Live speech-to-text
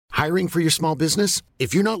Hiring for your small business?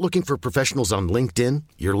 If you're not looking for professionals on LinkedIn,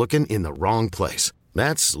 you're looking in the wrong place.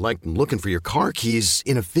 That's like looking for your car keys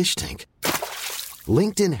in a fish tank.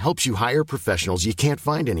 LinkedIn helps you hire professionals you can't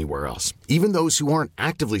find anywhere else, even those who aren't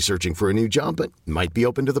actively searching for a new job but might be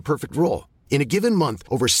open to the perfect role. In a given month,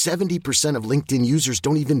 over 70% of LinkedIn users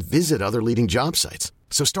don't even visit other leading job sites.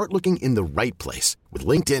 So start looking in the right place. With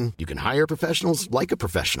LinkedIn, you can hire professionals like a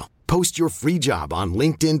professional. Post your free job on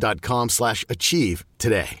linkedin.com/achieve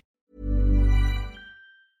today.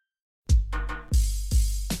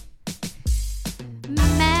 Maths,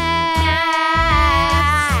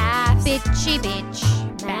 bitchy bitch.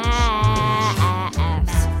 Maths.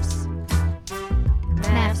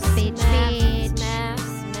 Maths, bitch, bitch.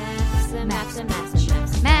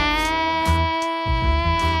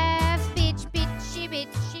 Maths, bitch, bitchy,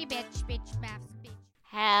 bitchy, bitch, maths, bitch.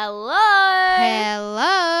 Hello.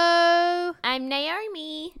 Hello. I'm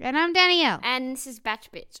Naomi. And I'm Danielle. And this is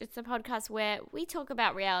Batch Bitch. It's a podcast where we talk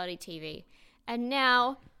about reality TV. And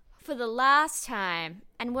now, for the last time,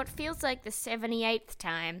 and what feels like the 78th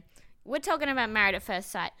time, we're talking about Married at First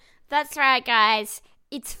Sight. That's right, guys.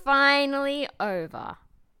 It's finally over.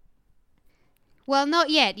 Well, not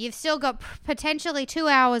yet. You've still got potentially 2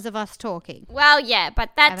 hours of us talking. Well, yeah,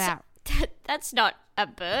 but that's not a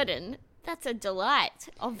burden. That's a delight,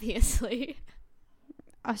 obviously.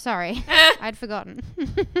 Oh, sorry. I'd forgotten.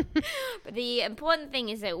 But the important thing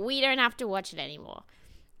is that we don't have to watch it anymore.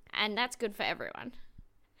 And that's good for everyone.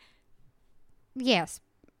 Yes.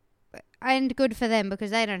 And good for them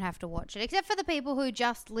because they don't have to watch it. Except for the people who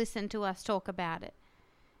just listen to us talk about it.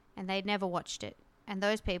 And they'd never watched it. And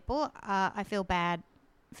those people, I feel bad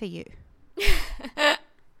for you.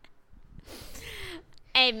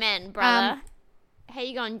 Amen, brother. How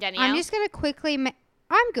you going, Danielle? I'm just going to quickly...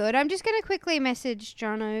 I'm good. I'm just going to quickly message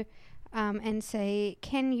Jono and say,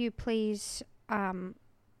 can you please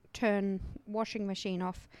turn washing machine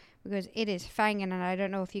off? Because it is fanging and I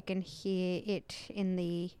don't know if you can hear it in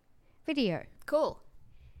the video. Cool.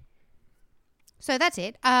 So that's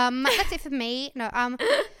it. That's it for me. No,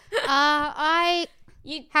 I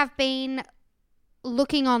have been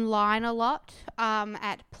looking online a lot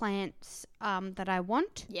at plants that I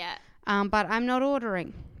want. Yeah. But I'm not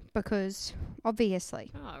ordering because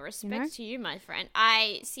obviously. Oh, respect to you, my friend.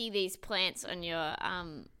 I see these plants on your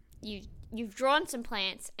you've drawn some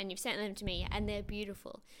plants and you've sent them to me and they're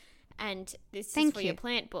beautiful. And this is for your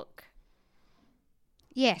plant book.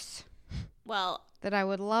 Yes. Well, that I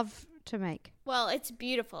would love to make. Well, it's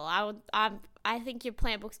beautiful. I think your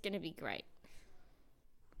plant book's going to be great.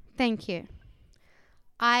 Thank you.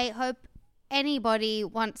 I hope anybody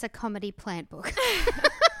wants a comedy plant book.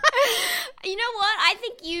 You know what? I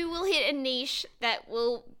think you will hit a niche that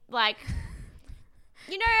will, like,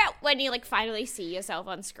 you know when you, like, finally see yourself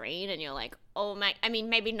on screen and you're like, oh my, I mean,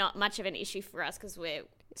 maybe not much of an issue for us because we're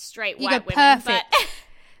straight white women. Perfect. But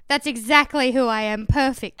that's exactly who I am.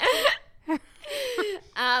 Perfect.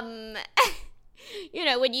 You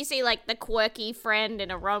know, when you see, like, the quirky friend in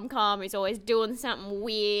a rom-com who's always doing something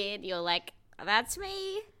weird, you're like, that's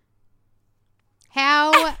me.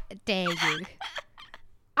 How dare you?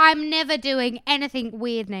 I'm never doing anything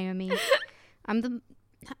weird, Naomi. I'm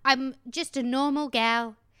just a normal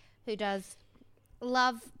gal who does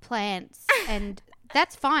love plants, and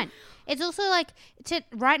that's fine. It's also like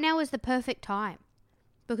right now is the perfect time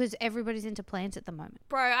because everybody's into plants at the moment.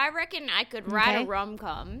 Bro, I reckon I could write a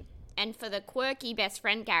rom-com, and for the quirky best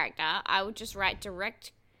friend character, I would just write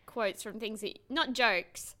direct quotes from things that, not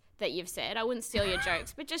jokes that you've said. I wouldn't steal your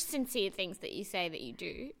jokes, but just sincere things that you say that you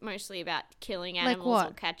do, mostly about killing animals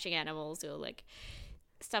or catching animals or like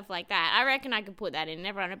stuff like that. I reckon I could put that in and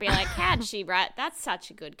everyone would be like, how'd she write? That's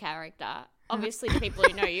such a good character. Obviously, the people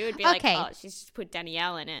who know you would be like, oh, she's just put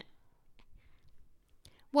Danielle in it.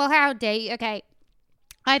 Well, how dare you? Okay,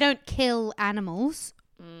 I don't kill animals.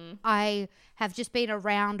 I have just been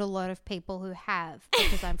around a lot of people who have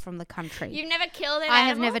because I'm from the country. You've never killed an animal? I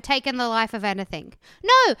have never taken the life of anything.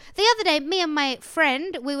 No, the other day, me and my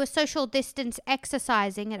friend, we were social distance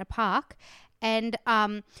exercising at a park, and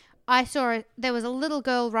I saw there was a little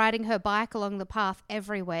girl riding her bike along the path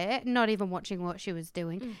everywhere, not even watching what she was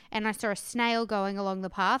doing. And I saw a snail going along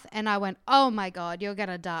the path, and I went, oh my God, you're going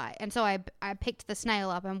to die. And so I picked the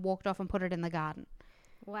snail up and walked off and put it in the garden.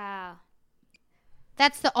 Wow.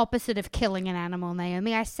 That's the opposite of killing an animal,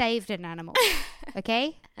 Naomi. I saved an animal.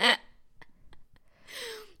 Okay?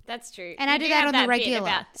 That's true. And I do that on the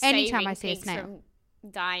regular. Anytime I see a snail. From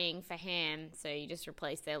dying for ham, so you just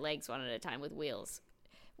replace their legs one at a time with wheels.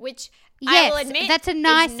 Which yes, I will admit that's a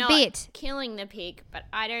nice is not bit. Killing the pig, but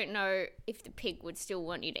I don't know if the pig would still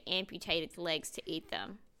want you to amputate its legs to eat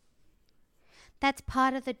them. That's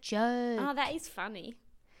part of the joke. Oh, that is funny.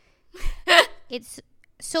 It's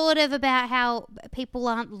sort of about how people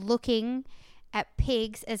aren't looking at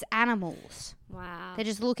pigs as animals. Wow. They're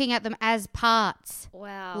just looking at them as parts,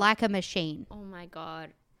 Wow. like a machine. Oh my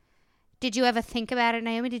God. Did you ever think about it,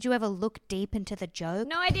 Naomi? Did you ever look deep into the joke?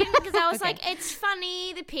 No, I didn't, because I was Okay. like, it's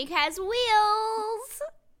funny. The pig has wheels.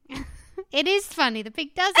 It is funny. The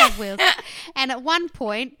pig does have wheels. And at one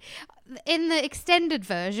point, in the extended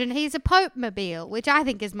version, he's a Pope-mobile, which I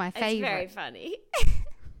think is my It's very favourite. funny.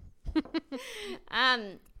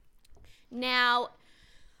 Now,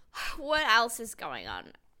 what else is going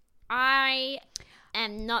on? I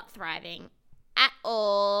am not thriving at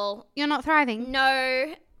all. You're not thriving?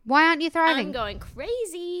 No, Why aren't you thriving? I'm going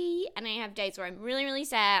crazy, and I have days where I'm really, really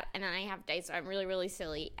sad, and then I have days where I'm really, really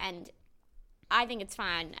silly, and I think it's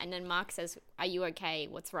fine. And then Mark says, "Are you okay?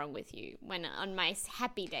 What's wrong with you?" When on my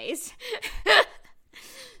happy days.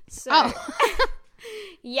 So,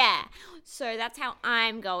 yeah. So that's how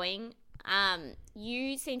I'm going.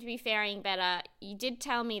 You seem to be faring better. You did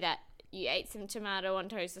tell me that you ate some tomato on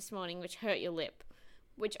toast this morning, which hurt your lip,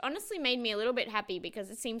 which honestly made me a little bit happy because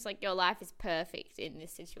it seems like your life is perfect in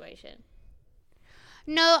this situation.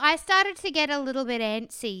 No, I started to get a little bit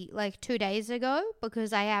antsy like 2 days ago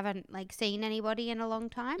because I haven't like seen anybody in a long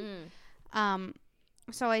time.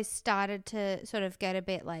 So I started to sort of get a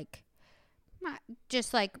bit like,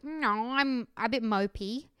 just like, no, I'm a bit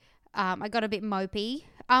mopey. I got a bit mopey.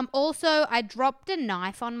 Also, I dropped a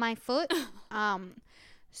knife on my foot.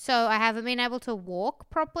 So I haven't been able to walk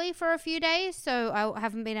properly for a few days. So I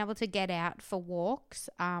haven't been able to get out for walks.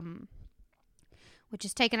 Which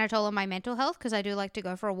has taken a toll on my mental health because I do like to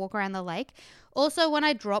go for a walk around the lake. Also, when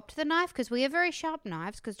I dropped the knife, because we have very sharp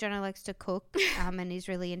knives, because Jono likes to cook and he's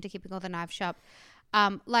really into keeping all the knives sharp.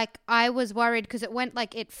 Like I was worried because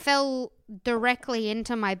it fell directly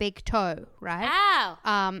into my big toe, right?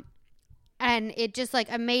 Ow! And it just like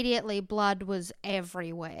immediately blood was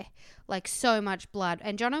everywhere, like so much blood.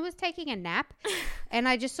 And Jono was taking a nap, and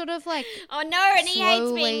I just sort of like, Oh no! And he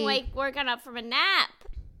hates being slowly- woken up from a nap.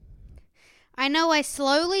 I know I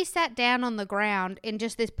slowly sat down on the ground in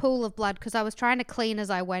just this pool of blood because I was trying to clean as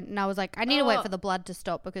I went, and I was like, I need to wait for the blood to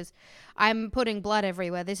stop because I'm putting blood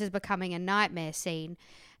everywhere. This is becoming a nightmare scene.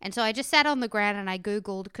 And so I just sat on the ground and I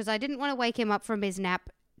Googled because I didn't want to wake him up from his nap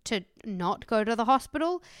to not go to the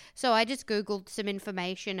hospital. So I just Googled some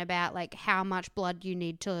information about like how much blood you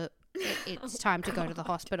need to, it's time to go to the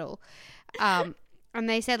hospital. And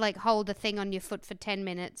they said like hold the thing on your foot for 10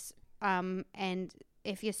 minutes and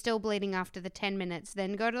if you're still bleeding after the 10 minutes,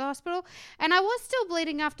 then go to the hospital. And I was still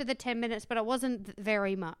bleeding after the 10 minutes, but it wasn't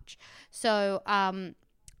very much. So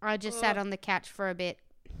I just sat on the couch for a bit.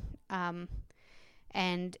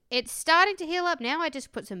 And it's starting to heal up now. I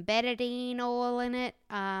just put some betadine oil in it.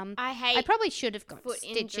 I probably should have got Foot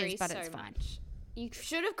stitches, injuries but so it's fine. much. You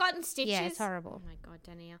should have gotten stitches. Yeah, it's horrible. Oh my God,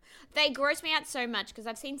 Danielle. They gross me out so much because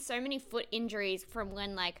I've seen so many foot injuries from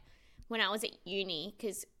when I was at uni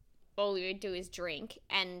because all we would do is drink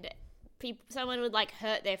and someone would like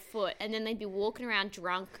hurt their foot and then they'd be walking around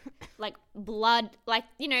drunk, like blood, like,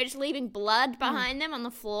 you know, just leaving blood behind them on the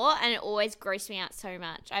floor, and it always grossed me out so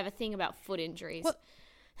much. I have a thing about foot injuries.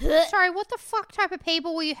 What? Sorry, what the fuck type of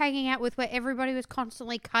people were you hanging out with where everybody was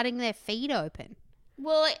constantly cutting their feet open?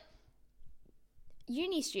 Well,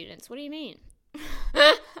 uni students, what do you mean?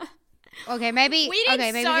 Okay, maybe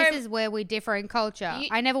this is where we differ in culture.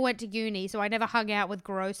 I never went to uni, so I never hung out with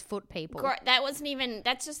gross foot people.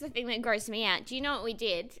 That's just the thing that grossed me out. Do you know what we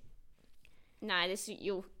did? No,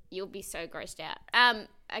 you'll be so grossed out.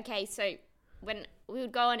 Okay, so when we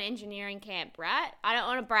would go on engineering camp, right? I don't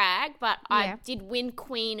want to brag, but I did win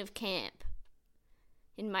Queen of Camp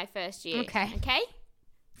in my first year. Okay?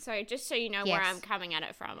 So just so you know where I'm coming at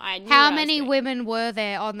it from. How many women were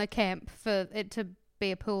there on the camp for it to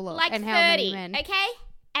be a pool of? Like and 30, how many men? okay?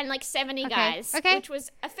 And like 70 guys, which was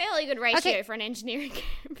a fairly good ratio for an engineering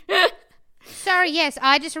camp. Sorry, yes,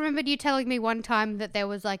 I just remembered you telling me one time that there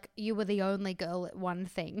was like, you were the only girl at one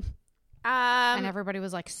thing. And everybody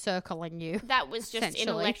was like circling you. That was just in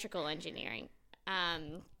electrical engineering.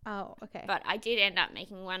 Oh, okay. But I did end up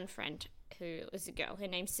making one friend who was a girl. Her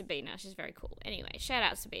name's Sabina. She's very cool. Anyway, shout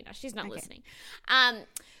out Sabina. She's not listening.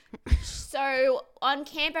 So on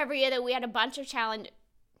camp every year, we had a bunch of challenge.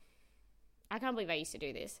 I can't believe I used to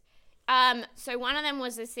do this. So one of them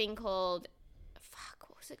was this thing called,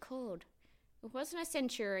 what was it called? It wasn't a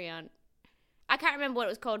centurion. I can't remember what it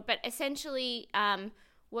was called, but essentially,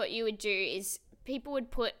 what you would do is people would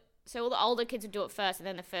so all the older kids would do it first, and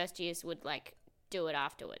then the first years would like do it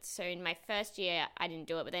afterwards. So in my first year, I didn't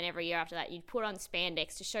do it, but then every year after that, you'd put on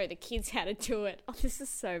spandex to show the kids how to do it. Oh, this is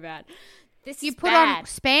so bad. This You is put bad. on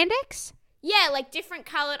spandex? Yeah, like different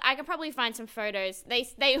colored. I could probably find some photos.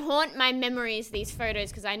 They haunt my memories, these photos,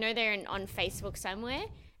 because I know they're on Facebook somewhere,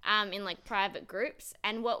 in like private groups.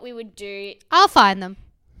 And what we would do. I'll find them.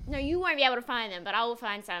 No, you won't be able to find them, but I will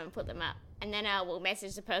find some and put them up. And then I will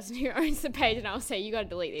message the person who owns the page and I'll say, you got to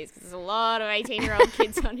delete these because there's a lot of 18-year-old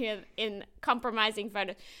kids on here in compromising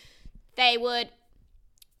photos. They would.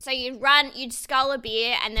 So you'd scull a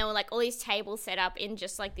beer, and there were like all these tables set up in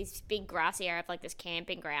just like this big grassy area of like this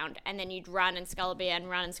camping ground. And then you'd run and scull a beer and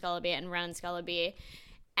run and scull a beer and run and scull a beer.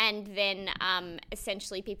 And then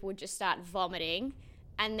essentially people would just start vomiting.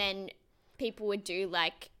 And then people would do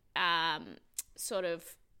like sort of,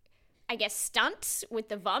 I guess, stunts with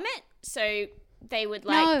the vomit. So they would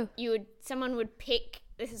like, someone would pick,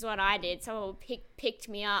 this is what I did, someone would picked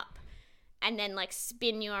me up and then like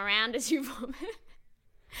spin you around as you vomit.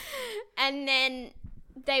 And then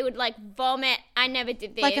they would like vomit. I never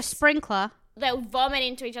did this. Like a sprinkler. They would vomit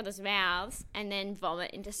into each other's mouths and then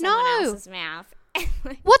vomit into someone else's mouth.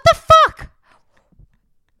 What the fuck?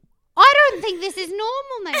 I don't think this is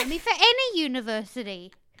normal, Naomi, for any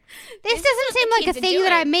university. This doesn't seem like a thing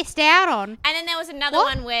that I missed out on. And then there was another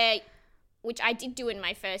one which I did do in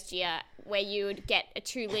my first year, where you would get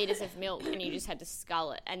 2 liters of milk and you just had to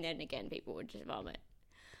scull it, and then again people would just vomit.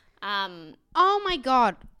 Oh my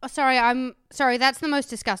god! I'm sorry. That's the most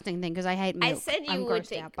disgusting thing because I hate milk. I said I'm would grossed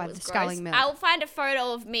think out by it was the sculling gross. milk. I'll find a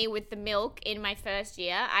photo of me with the milk in my first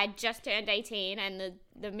year. I just turned 18, and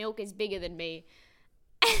the milk is bigger than me.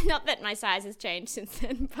 Not that my size has changed since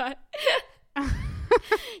then, but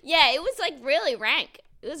yeah, it was like really rank.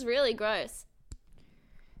 It was really gross.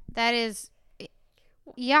 That is.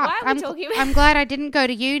 Yeah, Why are we talking about? I'm glad I didn't go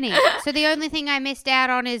to uni. So the only thing I missed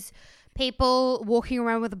out on is people walking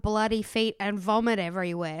around with bloody feet and vomit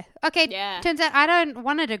everywhere. Okay, turns out I don't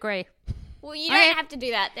want to degree. Well, you don't have to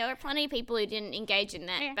do that. There were plenty of people who didn't engage in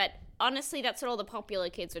that. Yeah. But honestly, that's what all the popular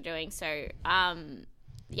kids were doing. So,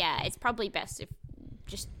 yeah, it's probably best if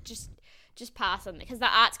just pass on it. Because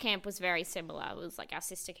the arts camp was very similar. It was like our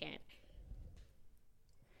sister camp.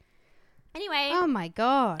 Anyway. Oh, my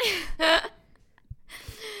God.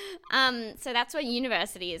 So that's what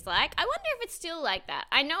university is like. I wonder if it's still like that.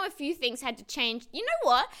 I know a few things had to change. You know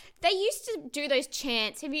what? They used to do those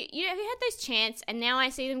chants. Have you heard those chants? And now I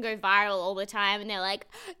see them go viral all the time. And they're like,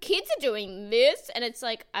 kids are doing this. And it's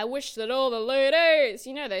like, I wish that all the ladies.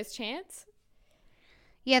 You know those chants?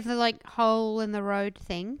 Yeah, the like hole in the road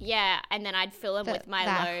thing. Yeah, and then I'd fill them with my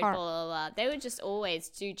load, blah, blah, blah. They would just always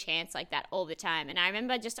do chants like that all the time. And I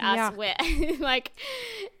remember just us, where, like...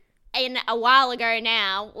 And a while ago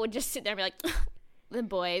now, we'll just sit there and be like, the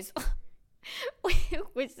boys,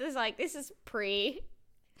 which is like, this is pre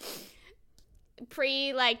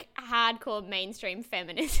like hardcore mainstream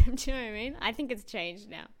feminism. Do you know what I mean? I think it's changed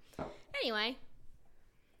now. Anyway,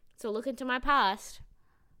 so look into my past.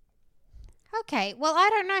 Okay, well, I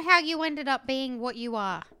don't know how you ended up being what you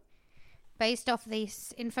are based off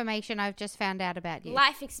this information I've just found out about you.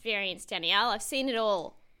 Life experience, Danielle. I've seen it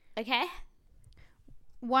all. Okay?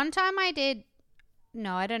 One time I did...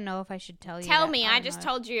 No, I don't know if I should tell you. Tell me. I just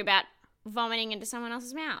told you about vomiting into someone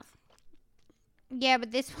else's mouth. Yeah,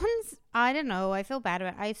 but this one's... I don't know. I feel bad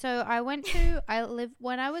about it. So I went to...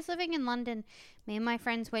 When I was living in London, me and my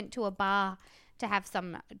friends went to a bar to have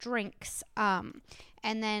some drinks. And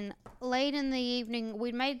then late in the evening,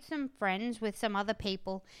 we made some friends with some other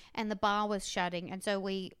people, and the bar was shutting. And so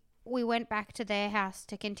we went back to their house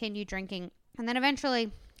to continue drinking. And then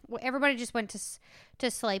eventually... everybody just went to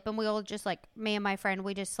sleep, and we all just, like, me and my friend,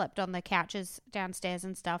 we just slept on the couches downstairs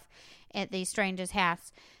and stuff at these strangers'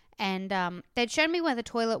 house. And they'd shown me where the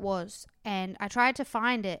toilet was, and I tried to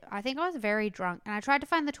find it. I think I was very drunk, and I tried to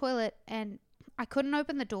find the toilet, and I couldn't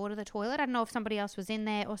open the door to the toilet. I don't know if somebody else was in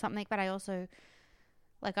there or something, but I also,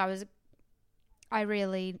 like, I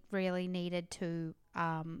really, really needed to,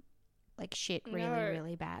 like, shit really,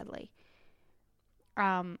 really badly.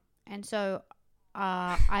 And so...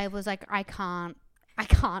 I was like, I can't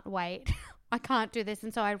wait. I can't do this.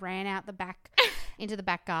 And so I ran out the back into the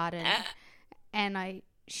back garden, and I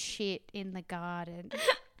shit in the garden.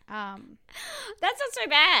 That's not so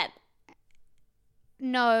bad.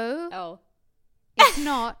 No. Oh. It's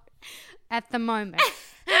not at the moment.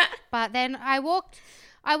 But then I walked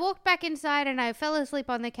back inside, and I fell asleep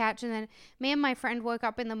on the couch, and then me and my friend woke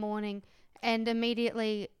up in the morning, and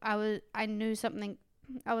immediately I knew something.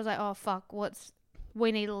 I was like, oh fuck,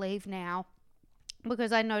 we need to leave now,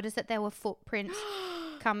 because I noticed that there were footprints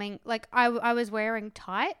coming. Like I was wearing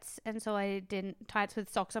tights, and so tights with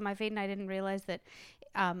socks on my feet, and I didn't realize that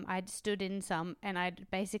I'd stood in some and I'd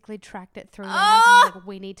basically tracked it through. And I was like,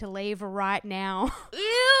 we need to leave right now.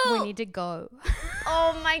 Ew. We need to go.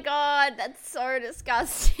 Oh my God, that's so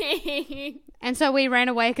disgusting. And so we ran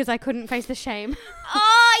away because I couldn't face the shame.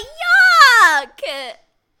 Oh, yuck.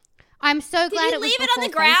 I'm so glad you it was leave it on the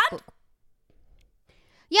before ground? Facebook.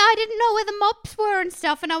 Yeah, I didn't know where the mops were and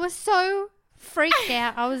stuff, and I was so freaked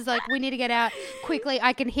out. I was like, we need to get out quickly.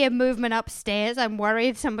 I can hear movement upstairs. I'm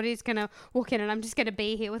worried somebody's going to walk in and I'm just going to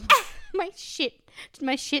be here with my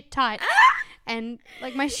shit tight and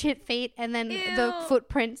like my shit feet and then the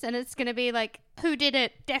footprints, and it's going to be like, who did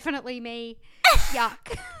it? Definitely me.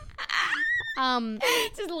 Yuck.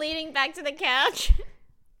 Just leaning back to the couch.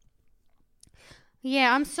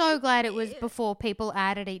 Yeah, I'm so glad it was before people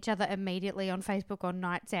added each other immediately on Facebook on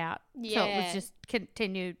nights out. Yeah. So it was just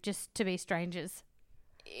continue just to be strangers.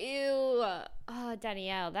 Ew. Oh,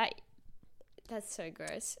 Danielle, that's so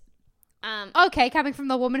gross. Okay, coming from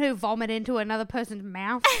the woman who vomited into another person's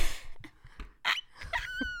mouth.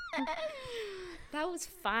 That was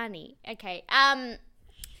funny. Okay. All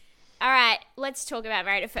right, let's talk about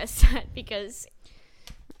Married at First Sight because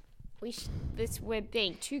we're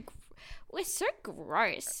being too. We're so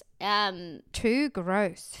gross. Too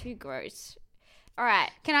gross. Too gross. All right.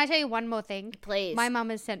 Can I tell you one more thing? Please. My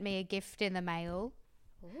mum has sent me a gift in the mail.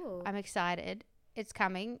 Ooh. I'm excited. It's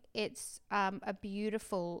coming. It's a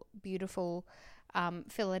beautiful, beautiful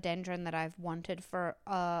philodendron that I've wanted for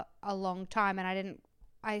a long time, and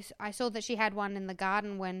I saw that she had one in the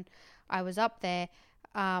garden when I was up there,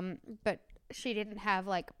 but she didn't have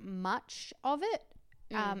like much of it.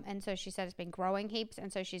 And so she said it's been growing heaps,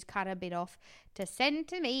 and so she's cut a bit off to send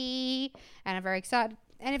to me, and I'm very excited.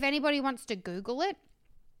 And if anybody wants to Google it,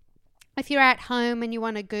 if you're at home and you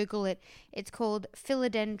want to Google it, it's called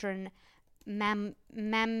Philodendron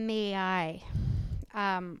mammei.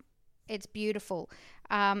 It's beautiful.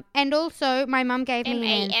 And also, my mum gave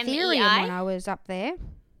me an anthurium when I was up there.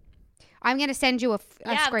 I'm going to send you a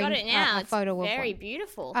screen, I've got it now. a photo of one. It's very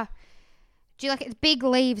beautiful. Do you like it? It's big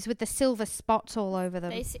leaves with the silver spots all over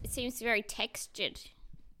them. It seems very textured.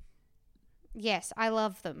 Yes, I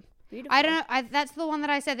love them. Beautiful. I don't know. That's the one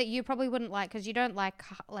that I said that you probably wouldn't like because you don't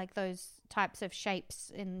like those types of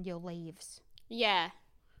shapes in your leaves. Yeah,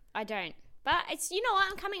 I don't. But it's, you know what?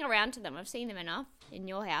 I'm coming around to them. I've seen them enough in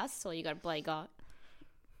your house. That's all you got to bloody got.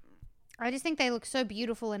 I just think they look so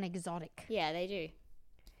beautiful and exotic. Yeah, they do.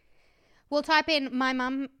 We'll type in, my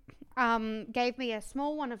mum gave me a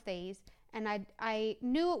small one of these, and I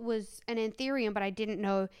knew it was an anthurium, but I didn't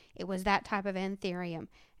know it was that type of anthurium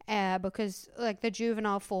because like the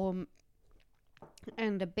juvenile form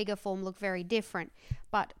and the bigger form look very different.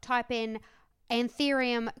 But type in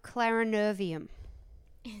Anthurium clarinervium.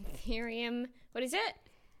 Anthurium, what is it?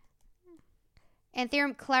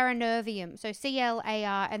 Anthurium clarinervium. So CLAR,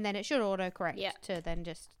 and then it should autocorrect to then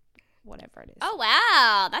just whatever it is. Oh,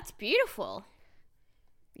 wow. That's beautiful.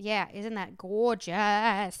 Yeah, isn't that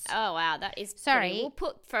gorgeous? Oh, wow. That is pretty. We'll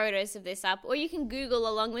put photos of this up, or you can Google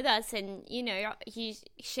along with us and, you know, he's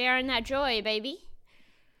sharing that joy, baby.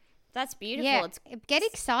 That's beautiful. Yeah, get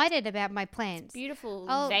excited about my plants. Beautiful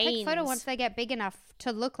I'll veins. take a photo once they get big enough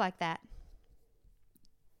to look like that.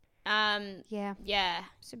 Yeah. Yeah.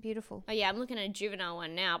 So beautiful. Oh, yeah, I'm looking at a juvenile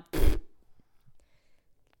one now.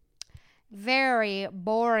 Very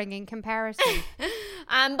boring in comparison.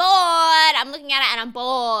 I'm bored. I'm looking at it and I'm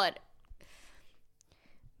bored.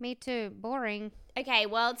 Me too. Boring. Okay,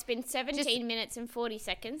 well, it's been 17 minutes and 40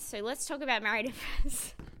 seconds, so let's talk about Married at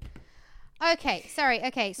First. Okay, sorry.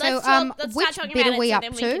 Okay, so let's which start bit about are we so up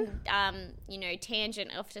then to? We can,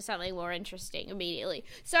 tangent off to something more interesting immediately.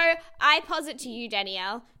 So I posit to you,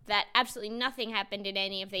 Danielle, that absolutely nothing happened in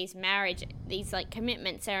any of these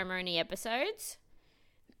commitment ceremony episodes.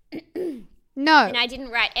 No. And I didn't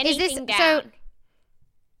write anything down.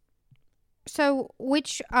 So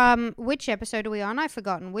which episode are we on? I've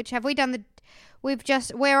forgotten. Which have we done?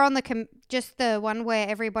 We're on just the one where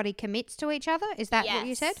everybody commits to each other. Is that what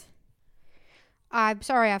you said? I'm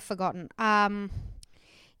sorry, I've forgotten.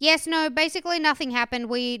 Yes, no, basically nothing happened.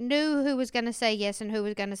 We knew who was going to say yes and who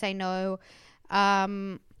was going to say no.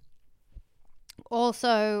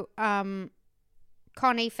 Also,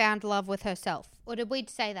 Connie found love with herself. Or did we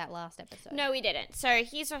say that last episode? No, we didn't. So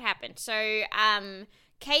here's what happened. So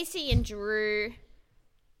Casey and Drew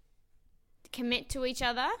commit to each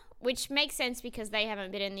other, which makes sense because they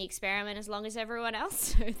haven't been in the experiment as long as everyone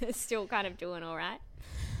else. So they're still kind of doing all right.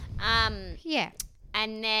 Yeah.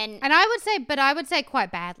 And then... And I would say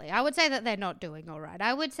quite badly. I would say that they're not doing all right.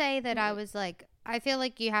 I would say that I was like, I feel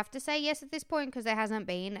like you have to say yes at this point because there hasn't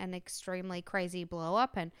been an extremely crazy blow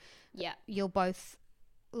up and you'll both,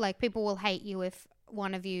 like, people will hate you if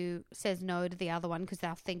one of you says no to the other one because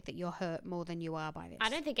they'll think that you're hurt more than you are by this. I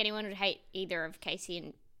don't think anyone would hate either of Casey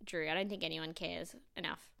and Drew. I don't think anyone cares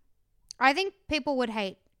enough. I think people would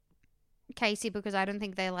hate Casey because I don't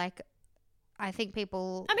think they like. I think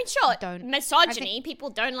people. I mean, sure, don't misogyny. People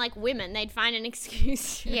don't like women. They'd find an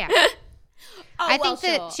excuse. Yeah. I think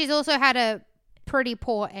that she's also had a pretty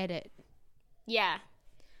poor edit. Yeah.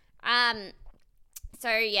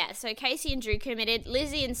 So Casey and Drew committed.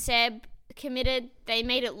 Lizzie and Seb committed. They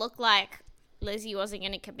made it look like Lizzie wasn't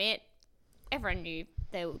going to commit. Everyone knew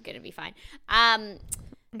they were going to be fine.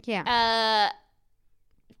 Yeah.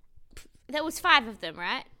 There was 5 of them,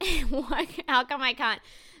 right? How come I can't?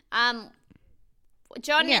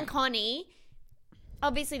 John and Connie,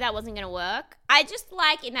 obviously that wasn't going to work. I just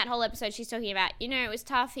like in that whole episode she's talking about, it was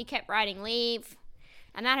tough. He kept writing leave.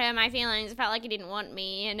 And that hurt my feelings. It felt like he didn't want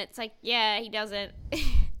me. And it's like, yeah, he doesn't.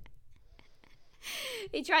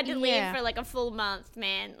 He tried to leave for like a full month,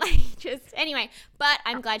 man. Anyway. But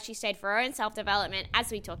I'm glad she stayed for her own self-development.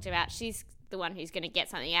 As we talked about, she's the one who's going to get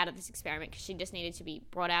something out of this experiment because she just needed to be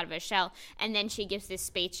brought out of her shell. And then she gives this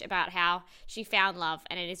speech about how she found love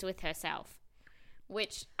and it is with herself.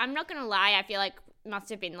 Which, I'm not going to lie, I feel like must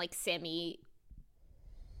have been like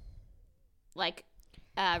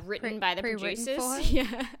written by the producers.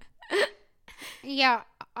 Yeah. Yeah,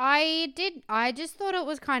 I just thought it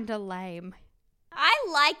was kind of lame. I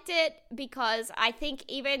liked it because I think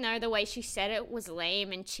even though the way she said it was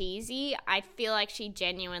lame and cheesy, I feel like she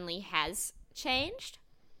genuinely has changed.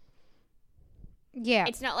 Yeah.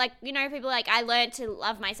 It's not like, people like, I learned to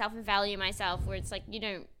love myself and value myself, where it's like,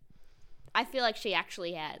 I feel like she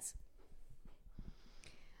actually has.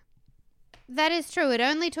 That is true. It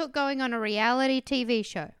only took going on a reality TV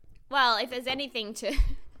show. Well, if there's anything to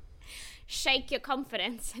shake your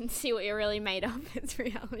confidence and see what you're really made of, it's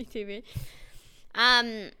reality TV.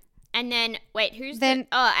 And then, wait,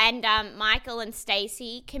 Michael and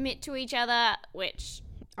Stacey commit to each other, which...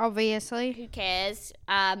 Obviously. Who cares?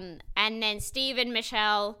 And then Steve and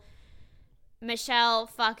Michelle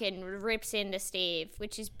fucking rips into Steve,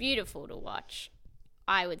 which is beautiful to watch,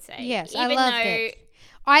 I would say. Yes, I loved it.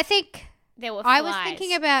 I think... There were flies. I was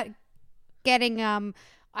thinking about getting,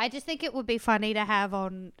 I just think it would be funny to have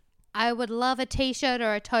on... I would love a t-shirt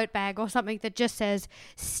or a tote bag or something that just says,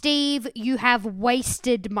 Steve, you have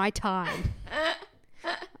wasted my time.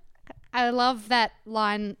 I love that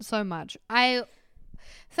line so much. I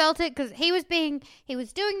felt it because he was doing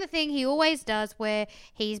the thing he always does where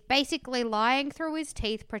he's basically lying through his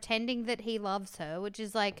teeth, pretending that he loves her, which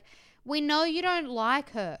is like, we know you don't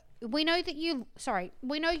like her. We know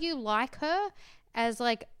you like her as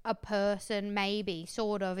like a person, maybe,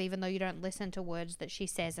 sort of, even though you don't listen to words that she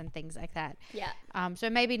says and things like that. Yeah.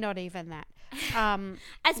 So maybe not even that.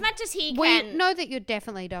 As much as he we can... know that you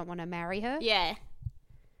definitely don't want to marry her. Yeah.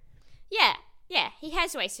 Yeah, he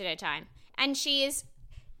has wasted her time. And she's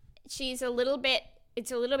a little bit...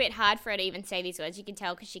 It's a little bit hard for her to even say these words. You can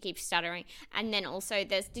tell because she keeps stuttering. And then also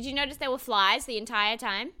did you notice there were flies the entire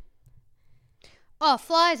time? Oh,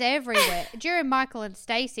 flies everywhere. During Michael and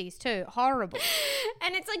Stacey's too. Horrible.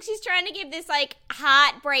 And it's like she's trying to give this like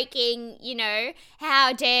heartbreaking,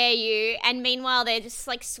 how dare you? And meanwhile, they're just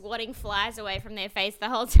like swatting flies away from their face the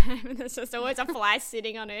whole time. And there's just always a fly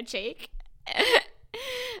sitting on her cheek.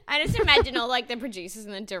 I just imagine all like the producers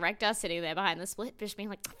and the director sitting there behind the split, just being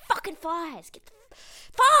like, fucking flies. Get the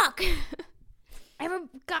fuck.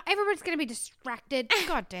 Everyone's going to be distracted.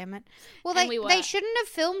 God damn it. Well, they shouldn't have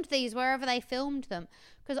filmed these wherever they filmed them.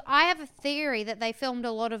 Because I have a theory that they filmed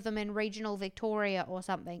a lot of them in regional Victoria or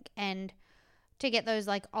something. And to get those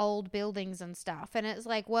like old buildings and stuff. And it's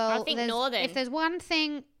like, well, I think Northern. If there's one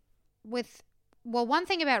thing one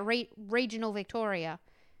thing about regional Victoria,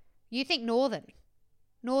 you think Northern.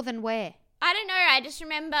 Northern where? I don't know. I just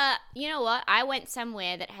remember, you know what? I went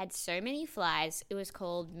somewhere that had so many flies. It was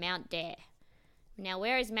called Mount Dare. Now,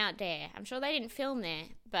 where is Mount Dare? I'm sure they didn't film there,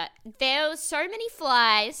 but there was so many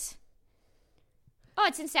flies. Oh,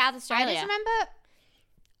 it's in South Australia. I just remember...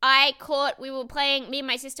 me and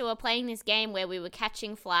my sister were playing this game where we were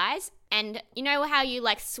catching flies, and you know how you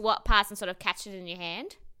like swat past and sort of catch it in your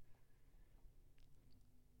hand?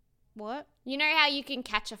 What? You know how you can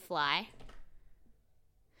catch a fly?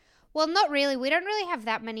 Well, not really. We don't really have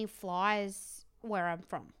that many flies where I'm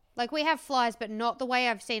from. Like, we have flies, but not the way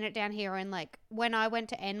I've seen it down here. And, like, when I went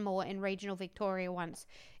to Enmore in regional Victoria once,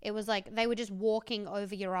 it was like they were just walking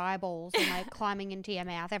over your eyeballs and, like, climbing into your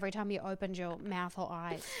mouth every time you opened your mouth or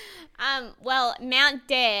eyes. Well, Mount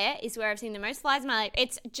Dare is where I've seen the most flies in my life.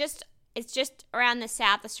 It's just around the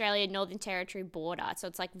South Australia Northern Territory border. So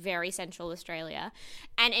it's, like, very central Australia.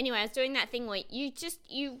 And anyway, I was doing that thing where you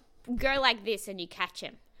go like this and you catch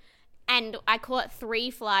him. And I caught 3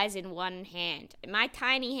 flies in one hand. In my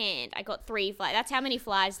tiny hand, I got 3 flies. That's how many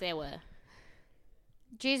flies there were.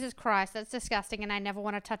 Jesus Christ, that's disgusting, and I never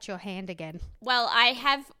want to touch your hand again. Well, I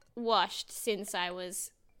have washed since I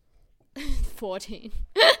was 14.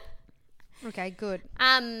 Okay, good.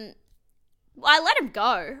 Well, I let him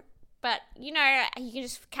go, but, you know, you can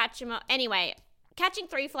just catch him up. Anyway, catching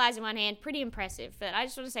 3 flies in one hand, pretty impressive. But I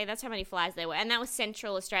just want to say that's how many flies there were. And that was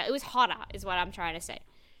Central Australia. It was hotter, is what I'm trying to say.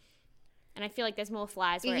 And I feel like there's more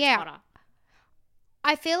flies where it's hotter.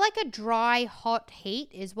 I feel like a dry, hot heat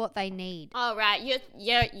is what they need. Oh, right.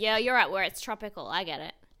 You're right where it's tropical. I get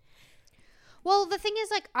it. Well, the thing is,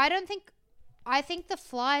 like, I think the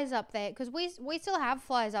flies up there, because we still have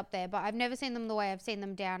flies up there, but I've never seen them the way I've seen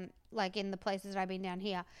them down, like, in the places that I've been down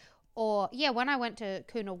here. Or, yeah, when I went to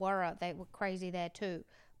Coonawarra, they were crazy there too.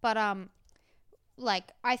 But,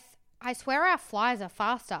 like, I swear our flies are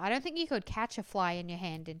faster. I don't think you could catch a fly in your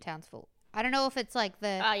hand in Townsville. I don't know if it's like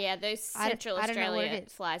the... Oh, yeah, those Central Australia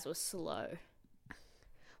flies were slow.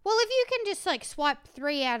 Well, if you can just, like, swipe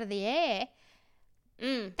 3 out of the air,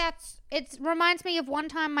 it reminds me of one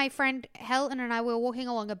time my friend Helen and I were walking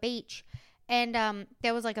along a beach, and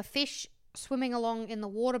there was, like, a fish swimming along in the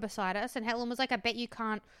water beside us, and Helen was like, I bet you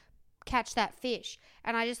can't catch that fish.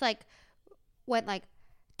 And I just, like, went, like,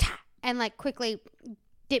 ta, and, like, quickly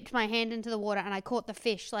dipped my hand into the water, and I caught the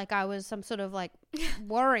fish like I was some sort of, like,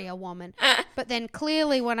 warrior woman. But then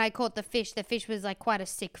clearly when I caught the fish was, like, quite a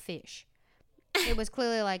sick fish. It was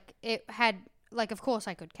clearly, like, it had, like, of course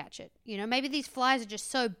I could catch it. You know, maybe these flies are just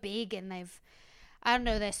so big and I don't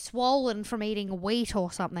know, they're swollen from eating wheat or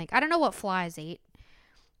something. I don't know what flies eat.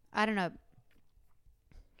 I don't know.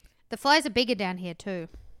 The flies are bigger down here too.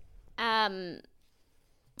 Down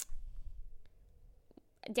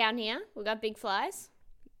here, we got big flies.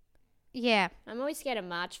 Yeah. I'm always scared of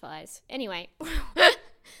march flies. Anyway.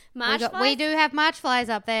 We do have march flies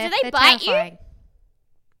up there. Do they bite terrifying. You?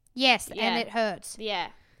 Yes, yeah. and it hurts. Yeah.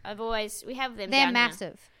 We have them They're down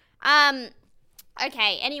massive. Here.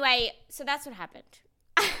 Okay, anyway, so that's what happened.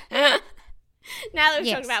 Now that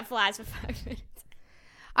we've talked about flies for 5 minutes.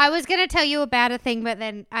 I was going to tell you about a thing, but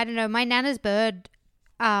then, I don't know, my nana's bird,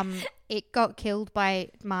 it got killed by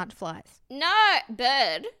march flies. No,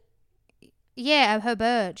 bird? Yeah, her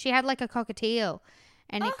bird. She had like a cockatiel,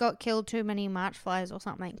 and it got killed too many march flies or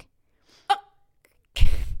something.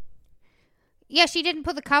 Yeah, she didn't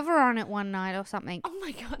put the cover on it one night or something. Oh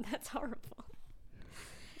my God, that's horrible.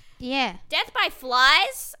 Yeah. Death by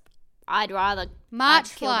flies? I'd rather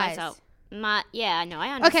march kill flies. Myself. Yeah, I know, I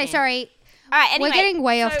understand. Okay, sorry. All right, anyway. We're getting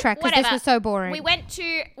way off track because this was so boring. We went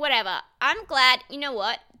to, whatever. I'm glad, you know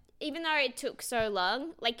what? Even though it took so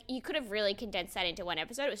long, like, you could have really condensed that into one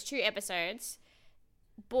episode. It was 2 episodes.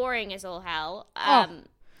 Boring as all hell.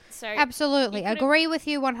 So absolutely. Agree with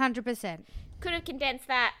you 100%. Could have condensed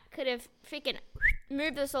that. Could have freaking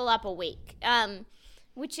moved this all up a week.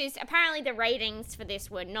 Which is, apparently the ratings for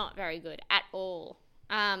this were not very good at all.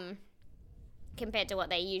 Compared to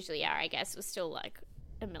what they usually are, I guess. It was still, like,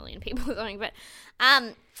 1 million people or something. But,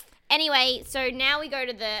 anyway, so now we go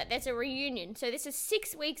to there's a reunion. So this is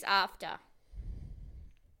 6 weeks after.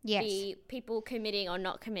 Yes. The people committing or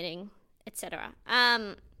not committing, etc.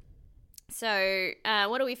 So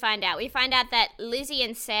what do we find out? We find out that Lizzie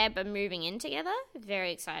and Seb are moving in together.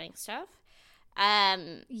 Very exciting stuff.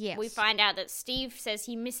 Yes. We find out that Steve says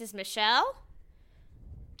he misses Michelle.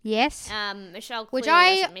 Yes. Michelle clearly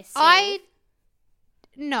doesn't miss Steve.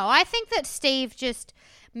 No, I think that Steve just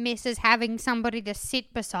misses having somebody to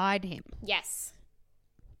sit beside him. Yes.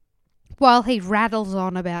 While he rattles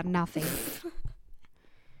on about nothing.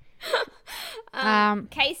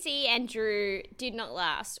 Casey and Drew did not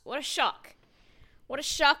last. What a shock. What a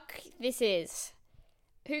shock this is.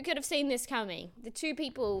 Who could have seen this coming? The 2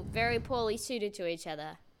 people very poorly suited to each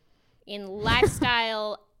other in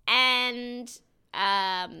lifestyle and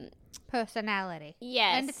personality.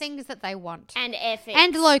 Yes. And the things that they want. And ethics.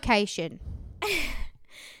 And location.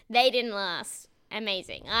 They didn't last.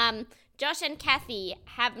 Amazing. Josh and Kathy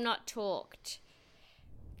have not talked.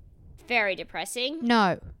 Very depressing.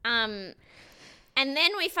 No. And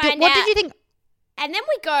then we find out... What did you think? And then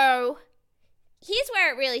we go... Here's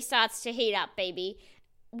where it really starts to heat up, baby.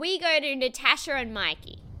 We go to Natasha and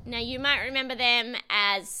Mikey. Now, you might remember them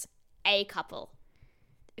as a couple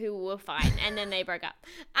who were fine, and then they broke up.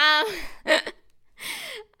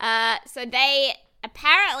 So they...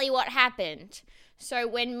 Apparently what happened... So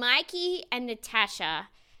when Mikey and Natasha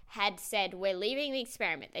had said, we're leaving the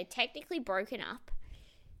experiment, they'd technically broken up.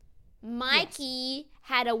 Mikey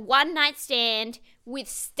had a one-night stand with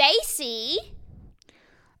Stacy.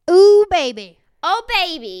 Ooh, baby. Oh,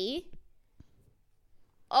 baby.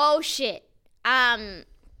 Oh, shit. And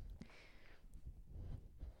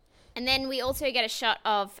then we also get a shot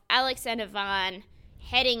of Alex and Yvonne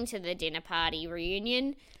heading to the dinner party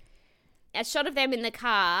reunion. A shot of them in the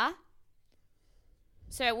car.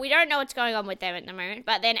 So we don't know what's going on with them at the moment.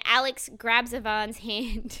 But then Alex grabs Yvonne's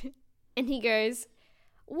hand and he goes,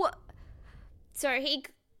 what? So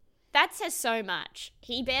that says so much.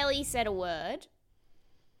 He barely said a word.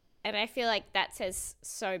 And I feel like that says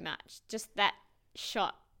so much. Just that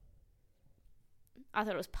shot. I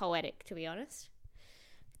thought it was poetic, to be honest.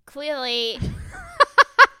 Clearly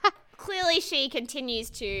she continues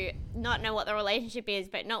to not know what the relationship is,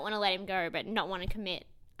 but not want to let him go, but not want to commit.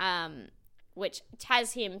 Which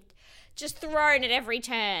has him just thrown at every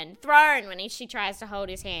turn. Thrown when she tries to hold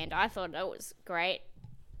his hand. I thought that was great.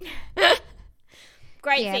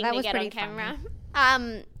 Great thing to get on camera.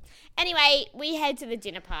 Anyway, we head to the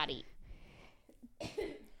dinner party.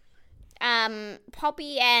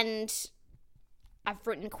 Poppy and... I've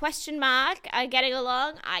written question mark are getting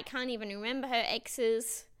along. I can't even remember her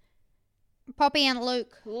exes. Poppy and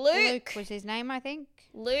Luke. Luke was his name, I think.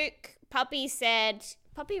 Luke. Poppy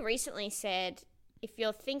recently said, if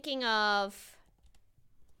you're thinking of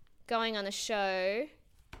going on the show,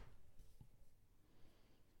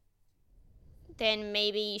 then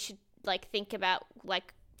maybe you should think about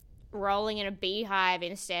rolling in a beehive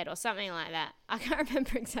instead or something like that. I can't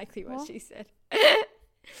remember exactly what she said.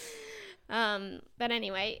 But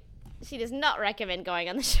anyway, she does not recommend going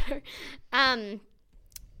on the show.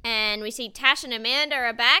 And we see Tash and Amanda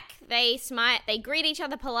are back. They greet each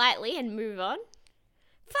other politely and move on.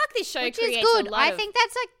 Fuck, this show creates a lot I think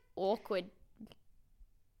that's awkward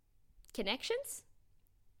connections.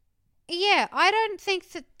 Yeah, I don't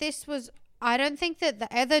think that the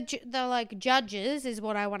other judges is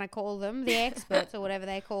what I want to call them, the experts or whatever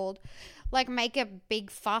they're called, make a big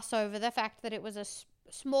fuss over the fact that it was a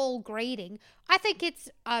small greeting. I think it's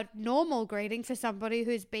a normal greeting for somebody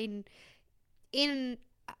who's been in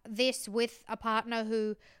this with a partner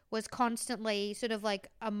who was constantly sort of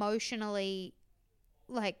emotionally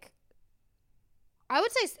I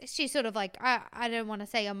would say she's sort of I don't want to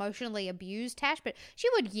say emotionally abused Tash, but she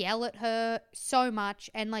would yell at her so much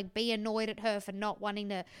and be annoyed at her for not wanting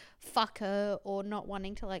to fuck her or not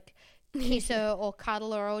wanting to kiss her or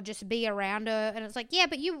cuddle her or just be around her. And it's yeah,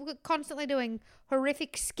 but you were constantly doing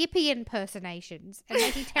horrific Skippy impersonations and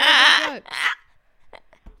making terrible jokes.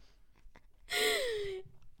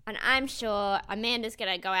 And I'm sure Amanda's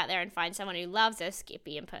going to go out there and find someone who loves her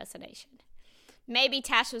Skippy impersonation. Maybe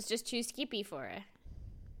Tash was just too Skippy for her.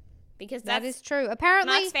 Because that is true.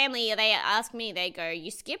 Apparently, Mark's family, they ask me, they go, you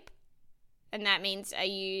Skip? And that means, are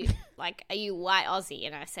you white Aussie?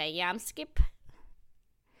 And I say, yeah, I'm Skip.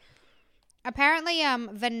 Apparently,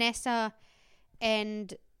 Vanessa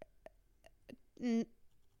and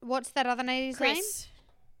what's that other lady's name?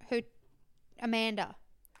 Amanda.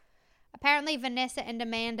 Apparently, Vanessa and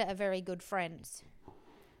Amanda are very good friends.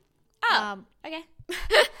 Oh, okay.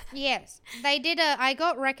 Yes, they did I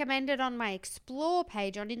got recommended on my Explore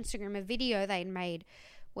page on Instagram a video they made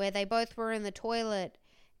where they both were in the toilet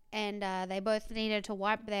and they both needed to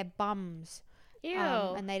wipe their bums. Ew.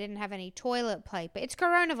 And they didn't have any toilet paper. It's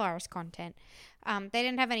coronavirus content. They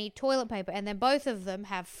didn't have any toilet paper, and then both of them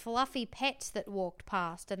have fluffy pets that walked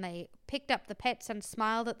past, and they picked up the pets and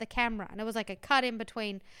smiled at the camera, and it was a cut in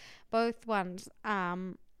between both ones.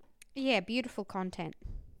 Yeah, beautiful content.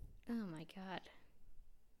 Oh my god.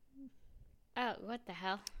 Oh, what the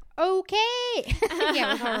hell? Okay. Yeah,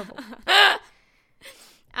 it was horrible.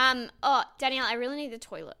 Oh, Danielle, I really need the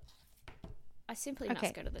toilet. I simply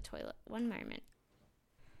must go to the toilet. One moment.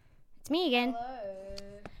 It's me again.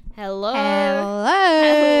 Hello.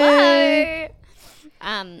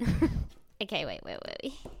 Okay, wait.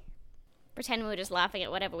 Pretend we were just laughing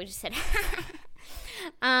at whatever we just said.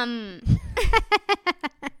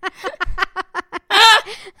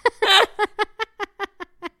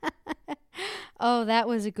 Oh, that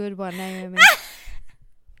was a good one, Naomi.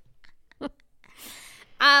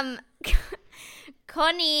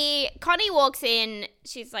 Connie walks in.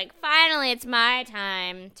 She's like, finally, it's my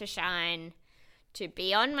time to shine, to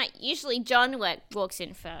be on my... Usually John walks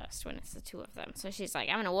in first when it's the two of them. So she's like,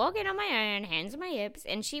 I'm going to walk in on my own, hands on my hips.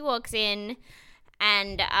 And she walks in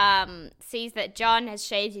and sees that John has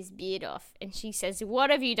shaved his beard off. And she says, what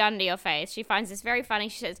have you done to your face? She finds this very funny.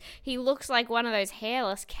 She says, he looks like one of those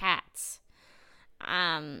hairless cats.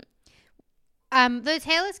 Those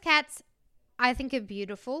hairless cats, I think, are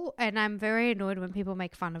beautiful, and I'm very annoyed when people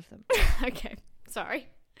make fun of them. Okay, sorry.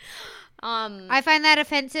 I find that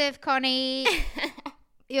offensive, Connie.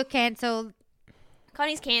 You're cancelled.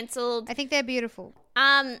 Connie's cancelled. I think they're beautiful.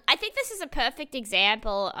 I think this is a perfect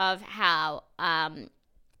example of how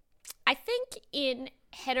I think in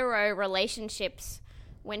hetero relationships,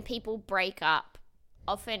 when people break up,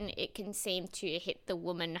 often it can seem to hit the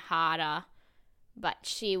woman harder, but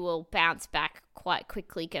she will bounce back quite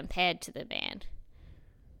quickly compared to the man.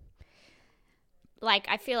 Like,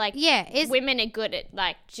 I feel like women are good at,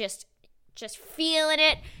 like, just feeling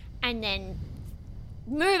it and then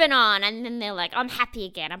moving on, and then they're like, I'm happy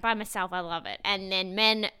again, I'm by myself, I love it. And then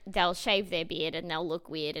men, they'll shave their beard and they'll look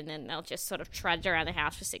weird, and then they'll just sort of trudge around the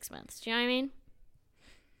house for 6 months. Do you know what I mean?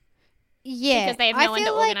 Yeah. Because they have no one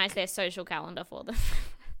to organise their social calendar for them.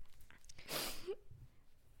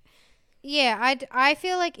 Yeah, I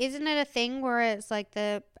feel like, isn't it a thing where it's like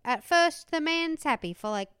at first the man's happy for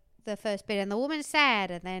like the first bit and the woman's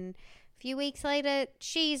sad, and then a few weeks later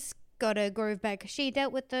she's got a groove back because she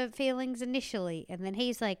dealt with the feelings initially, and then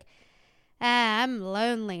he's like, I'm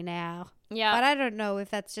lonely now. Yeah. But I don't know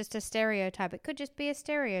if that's just a stereotype. It could just be a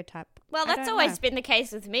stereotype. Well, that's always been the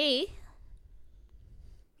case with me.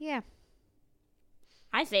 Yeah.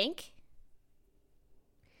 I think.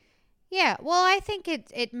 Yeah, well, I think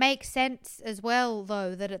it makes sense as well,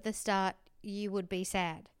 though, that at the start you would be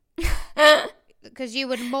sad. Because you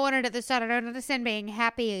would mourn it at the start. I don't understand being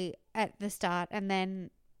happy at the start and then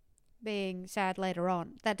being sad later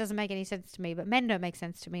on. That doesn't make any sense to me, but men don't make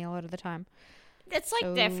sense to me a lot of the time. It's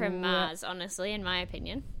like they're from Mars, honestly, in my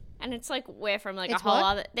opinion. And it's like we're from like a whole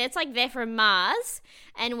other... It's like they're from Mars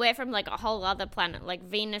and we're from like a whole other planet, like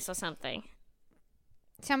Venus or something.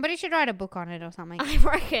 Somebody should write a book on it or something. I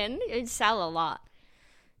reckon it'd sell a lot.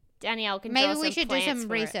 Danielle can draw some Maybe we should do some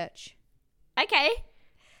research. Okay.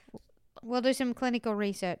 We'll do some clinical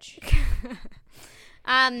research.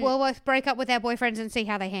 We'll break up with our boyfriends and see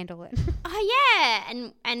how they handle it. Oh,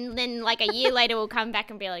 yeah. And then like a year later we'll come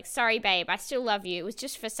back and be like, sorry, babe, I still love you. It was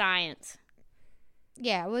just for science.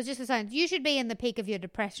 Yeah, it was just for science. You should be in the peak of your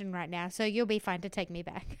depression right now, so you'll be fine to take me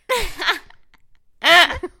back.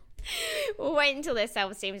 We'll wait until their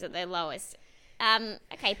self-esteem's at their lowest.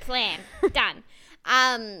 Okay, plan. Done.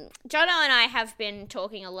 Jono and I have been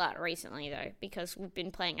talking a lot recently, though, because we've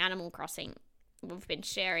been playing Animal Crossing. We've been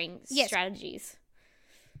sharing strategies.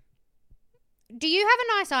 Do you have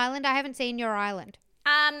a nice island? I haven't seen your island.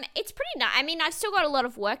 It's pretty nice. I mean, I've still got a lot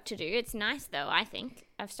of work to do. It's nice, though, I think.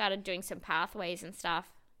 I've started doing some pathways and stuff.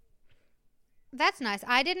 That's nice.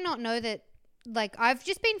 I did not know that, like, I've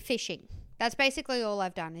just been fishing. That's basically all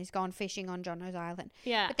I've done is gone fishing on Jono's island.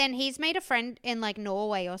 Yeah. But then he's made a friend in like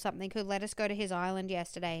Norway or something who let us go to his island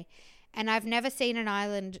yesterday. And I've never seen an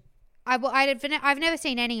island. I've never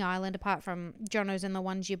seen any island apart from Jono's and the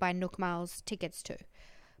ones you buy Nook Miles tickets to.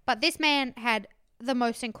 But this man had the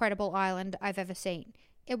most incredible island I've ever seen.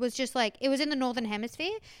 It was just like, it was in the Northern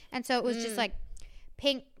Hemisphere. And so it was just like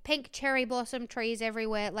pink cherry blossom trees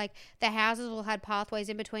everywhere. Like the houses all had pathways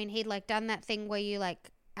in between. He'd like done that thing where you like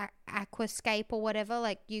aquascape or whatever,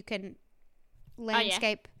 like you can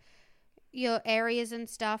landscape your areas and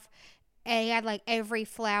stuff, and he had like every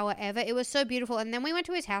flower ever. It was so beautiful. And then we went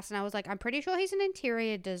to his house and I was like, I'm pretty sure he's an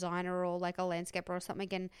interior designer or like a landscaper or something,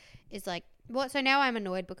 and is like, what? So now I'm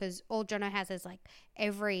annoyed because all Jono has is like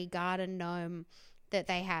every garden gnome that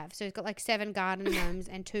they have. So he's got like 7 garden gnomes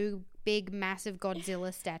and 2 big massive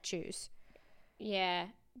Godzilla statues. Yeah.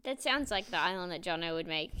 That sounds like the island that Jono would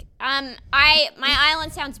make. My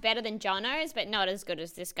island sounds better than Jono's, but not as good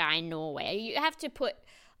as this guy in Norway. You have to put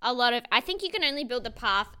a lot of... I think you can only build the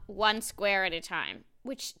path 1 square at a time,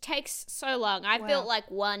 which takes so long. I've built like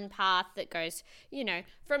 1 path that goes, you know,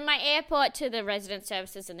 from my airport to the resident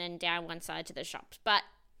services and then down one side to the shops. But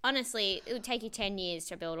honestly, it would take you 10 years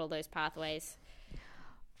to build all those pathways.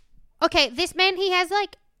 Okay, this man, he has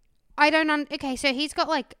like... Okay, so he's got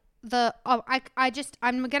like...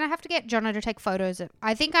 I'm gonna have to get Jono to take photos.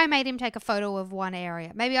 I think I made him take a photo of one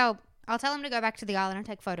area. Maybe I'll tell him to go back to the island and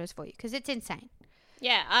take photos for you because it's insane.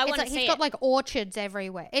 Yeah, I want to see it. He's got like orchards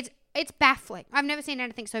everywhere. It's baffling. I've never seen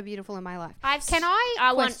anything so beautiful in my life. I'm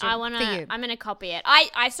gonna copy it.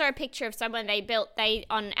 I saw a picture of someone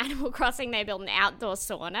on Animal Crossing. They built an outdoor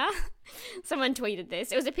sauna. Someone tweeted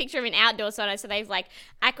this. It was a picture of an outdoor sauna. So they've like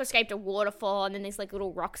aquascaped a waterfall, and then there's like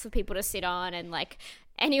little rocks for people to sit on, and like.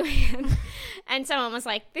 Anyway, and someone was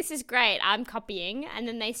like, this is great, I'm copying. And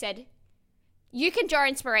then they said, you can draw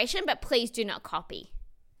inspiration, but please do not copy.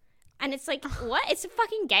 And it's like, what? It's a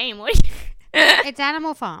fucking game. What? It's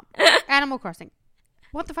Animal Farm. Animal Crossing.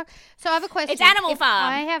 What the fuck? So I have a question. It's Animal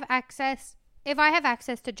Farm. If I have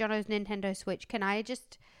access to Jono's Nintendo Switch, can I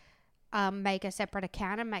just make a separate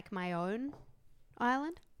account and make my own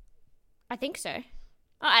island? I think so.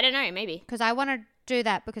 Oh, I don't know. Maybe. Because I want to do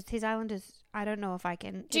that because his island is. I don't know if I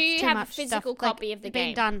can. Do it's you too have a much physical stuff, copy of the being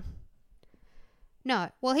game? done. No.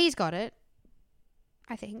 Well, he's got it.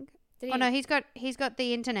 I think. Did Oh no, he's got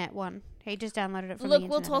the internet one. He just downloaded it from the Look, internet.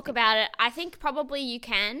 we'll talk about it. I think probably you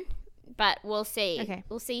can, but we'll see. Okay.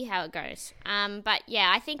 We'll see how it goes. But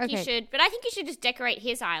yeah, I think you Okay. should. But I think you should just decorate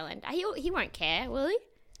his island. He won't care, will he?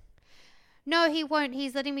 No, he won't.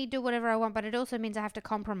 He's letting me do whatever I want, but it also means I have to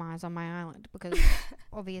compromise on my island because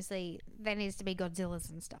obviously there needs to be Godzillas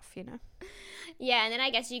and stuff, you know? Yeah, and then I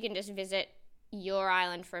guess you can just visit your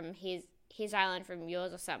island from his island from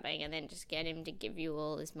yours or something, and then just get him to give you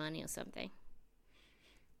all his money or something.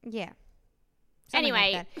 Yeah. Something like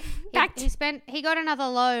Anyway, that. He got another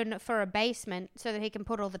loan for a basement so that he can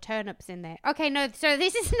put all the turnips in there. Okay, no, so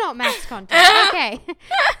this is not Matt's content. Okay.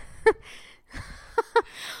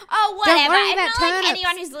 Oh, whatever. worry It's about not like turnips.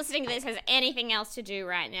 anyone who's listening to this has anything else to do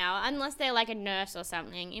right now, unless they're like a nurse or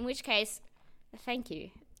something, in which case, thank you.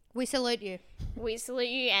 We salute you. We salute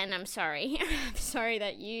you, and I'm sorry. I'm sorry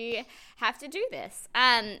that you have to do this.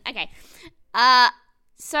 Okay.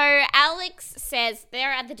 So Alex says,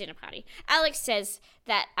 they're at the dinner party. Alex says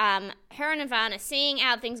that her and Ivan are seeing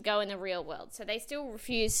how things go in the real world, so they still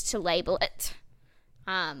refuse to label it.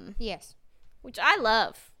 Yes. Which I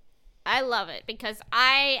love. I love it because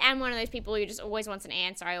I am one of those people who just always wants an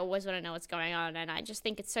answer. I always want to know what's going on, and I just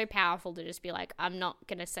think it's so powerful to just be like, I'm not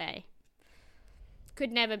going to say.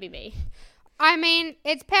 Could never be me. I mean,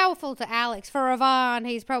 it's powerful to Alex. For Ivan,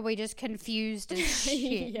 he's probably just confused as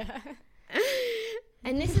shit. Yeah.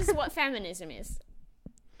 And this is what feminism is.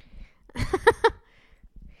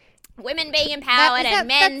 Women being empowered and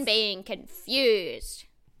men being confused.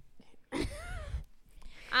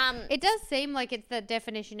 It does seem like it's the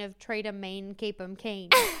definition of treat 'em mean, keep 'em keen.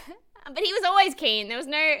 But he was always keen.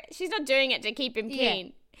 She's not doing it to keep him Yeah.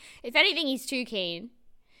 keen. If anything, he's too keen.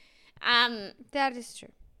 That is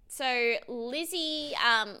true. So Lizzie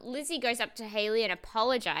goes up to Hayley and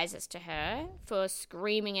apologizes to her for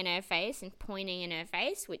screaming in her face and pointing in her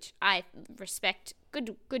face, which I respect.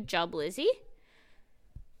 Good job, Lizzie.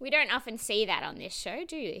 We don't often see that on this show,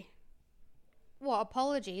 do we? What,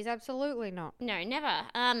 apologies? Absolutely not. No, never.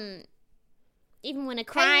 Even when a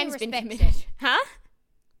crime's been respects committed. Huh?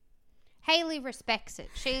 Hayley respects it.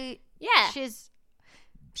 She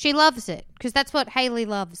loves it because that's what Hayley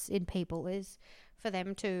loves in people is for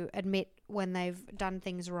them to admit when they've done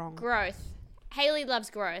things wrong. Growth. Hayley loves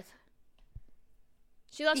growth.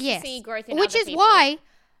 She loves to see growth in which other is people. why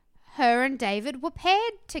her and David were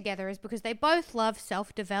paired together is because they both love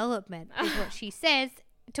self-development is what she says,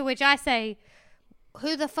 to which I say,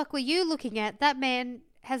 who the fuck were you looking at? That man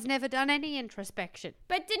has never done any introspection.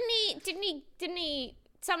 But didn't he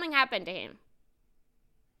something happened to him?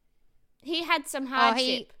 He had some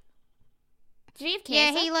hardship. Did he have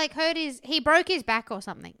cancer? Yeah, he broke his back or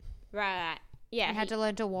something. Right. Yeah. And had to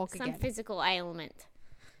learn to walk some again. physical ailment.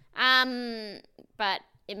 But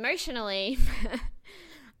emotionally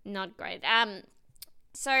not great.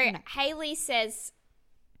 So Hayley says,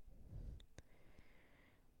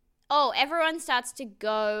 everyone starts to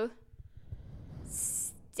go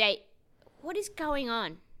state. What is going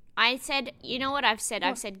on? I said, you know what I've said? What?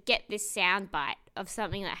 I've said, get this soundbite of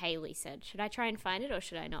something that Hayley said. Should I try and find it or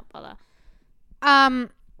should I not bother?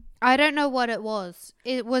 I don't know what it was.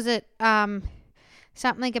 Was it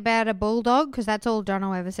something about a bulldog? Because that's all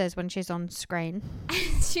Jono ever says when she's on screen.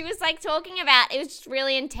 She was like talking about, it was just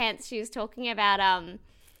really intense. She was talking about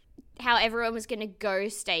how everyone was going to go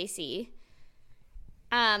Stacey.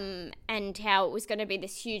 And how it was going to be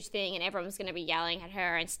this huge thing and everyone was going to be yelling at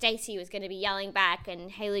her and Stacey was going to be yelling back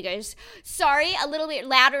and Hayley goes, sorry, a little bit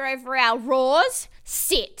louder over our roars,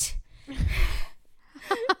 sit.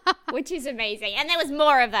 Which is amazing. And there was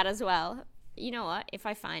more of that as well. You know what? If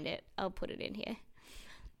I find it, I'll put it in here.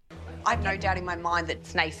 I've no doubt in my mind that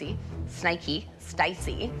Stacey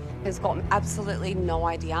has got absolutely no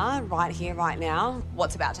idea right here, right now,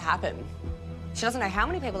 what's about to happen. She doesn't know how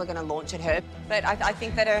many people are going to launch at her, but I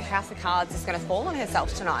think that her house of cards is going to fall on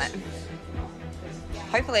herself tonight.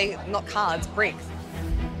 Hopefully not cards, bricks.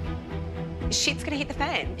 Shit's going to hit the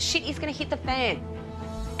fan. Shit is going to hit the fan.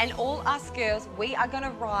 And all us girls, we are going to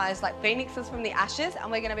rise like phoenixes from the ashes and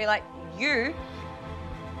we're going to be like, you,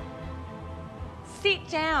 sit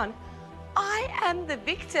down. I am the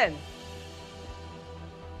victim.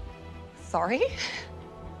 Sorry?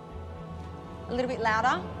 A little bit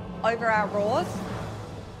louder. Over our roars.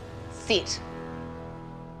 Sit.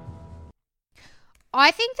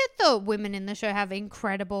 I think that the women in the show have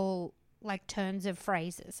incredible turns of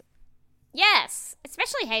phrases. Yes,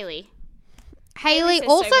 especially Hayley. Hayley, says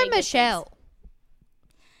also so many good Michelle.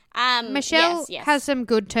 Michelle yes. has some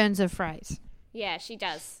good turns of phrase. Yeah, she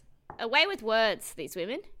does. Away with words, these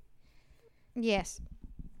women. Yes.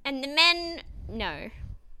 And the men, no.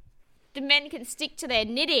 The men can stick to their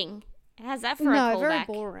knitting. How's that for a No, very callback?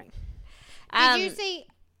 boring. Um, Did you see,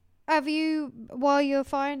 have you, while you're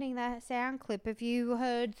finding that sound clip, have you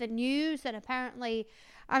heard the news that apparently,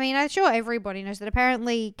 I mean, I'm sure everybody knows that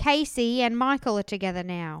apparently Casey and Michael are together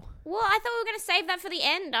now. Well, I thought we were going to save that for the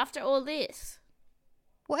end after all this.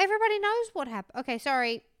 Well, everybody knows what happened. Okay,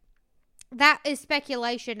 sorry. That is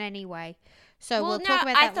speculation anyway. So we'll talk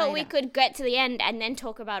about that I thought we later. could get to the end and then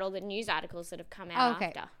talk about all the news articles that have come out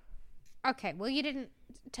after. Okay, well, you didn't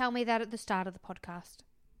tell me that at the start of the podcast.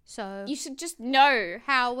 So You should just know.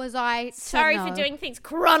 how was I to Sorry know? for doing things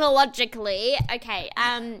chronologically. Okay,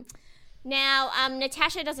 now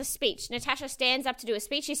Natasha does a speech. Natasha stands up to do a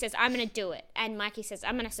speech. She says, I'm going to do it. And Mikey says,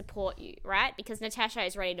 I'm going to support you, right? Because Natasha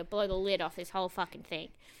is ready to blow the lid off this whole fucking thing.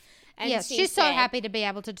 And Yes, she she's so said- happy to be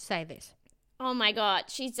able to say this. Oh my god,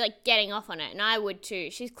 she's like getting off on it, and I would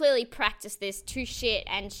too. She's clearly practiced this to shit,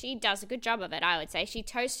 and she does a good job of it, I would say.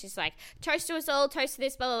 She's like, toast to us all, toast to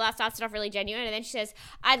this, blah, blah, blah, starts it off really genuine, and then she says,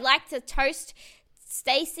 I'd like to toast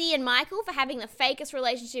Stacey and Michael for having the fakest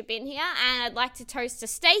relationship in here, and I'd like to toast to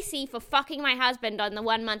Stacey for fucking my husband on the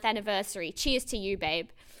 1 month anniversary. Cheers to you, babe.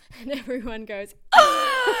 And everyone goes,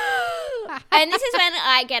 and this is when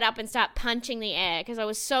I get up and start punching the air because I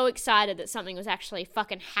was so excited that something was actually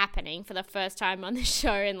fucking happening for the first time on the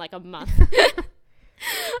show in like a month.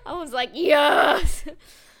 I was like, yes.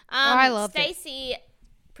 I loved it. Stacey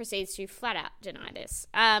proceeds to flat out deny this,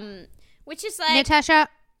 which is like, Natasha,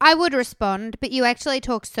 I would respond, but you actually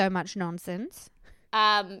talk so much nonsense.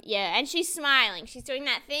 yeah, and she's smiling. She's doing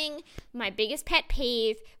that thing, my biggest pet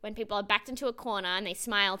peeve, when people are backed into a corner and they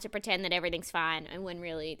smile to pretend that everything's fine, and when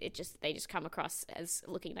really they just come across as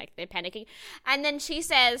looking like they're panicking. And then she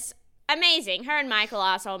says, amazing, her and Michael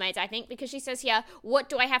are soulmates, I think, because she says here, what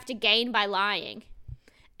do I have to gain by lying?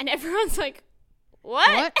 And everyone's like,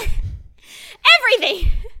 what?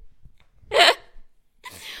 Everything!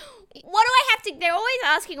 What do I have to... They're always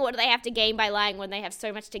asking what do they have to gain by lying when they have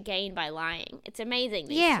so much to gain by lying. It's amazing,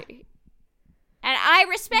 these two. And I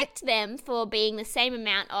respect them for being the same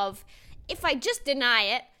amount of, if I just deny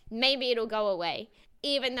it, maybe it'll go away,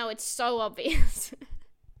 even though it's so obvious.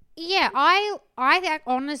 Yeah, I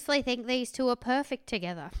honestly think these two are perfect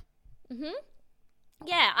together. Mm-hmm.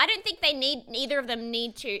 Yeah, I don't think neither of them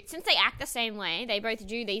need to, since they act the same way, they both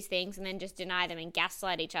do these things and then just deny them and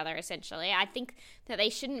gaslight each other, essentially. I think that they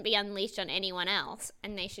shouldn't be unleashed on anyone else,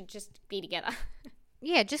 and they should just be together.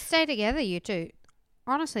 Yeah, just stay together, you two.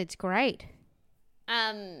 Honestly, it's great.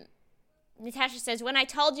 Natasha says, when I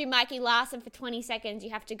told you Mikey lasted for 20 seconds, you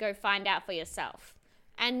have to go find out for yourself.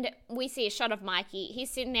 And we see a shot of Mikey.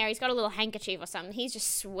 He's sitting there. He's got a little handkerchief or something. He's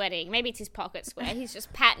just sweating. Maybe it's his pocket sweat. He's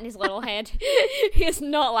just patting his little head. He's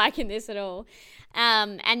not liking this at all.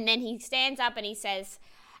 And then he stands up and he says,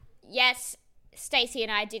 yes, Stacey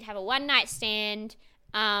and I did have a one-night stand.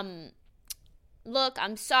 Look,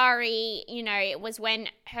 I'm sorry. You know, it was when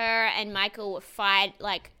her and Michael were fight.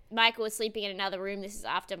 Like, Michael was sleeping in another room. This is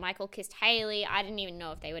after Michael kissed Hayley. I didn't even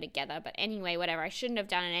know if they were together. But anyway, whatever. I shouldn't have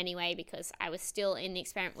done it anyway because I was still in the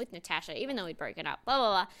experiment with Natasha, even though we'd broken up. Blah, blah,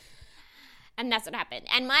 blah. And that's what happened.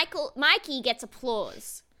 And Mikey gets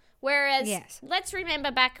applause. Whereas, let's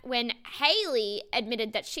remember back when Hayley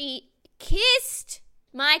admitted that she kissed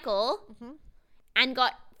Michael and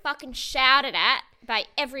got fucking shouted at by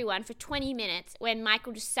everyone for 20 minutes when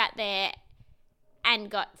Michael just sat there and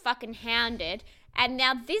got fucking hounded. And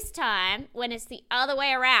now this time, when it's the other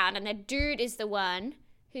way around and the dude is the one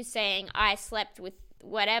who's saying, I slept with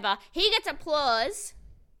whatever, he gets applause.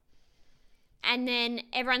 And then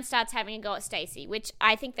everyone starts having a go at Stacey, which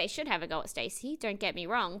I think they should have a go at Stacey, don't get me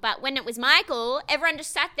wrong. But when it was Michael, everyone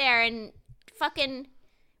just sat there and fucking,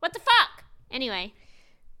 what the fuck? Anyway.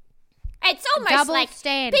 It's almost Double like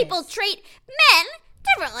standards. People treat men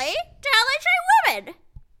differently to how they treat women.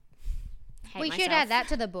 We should add that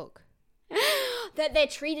to the book. That they're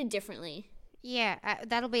treated differently. Yeah,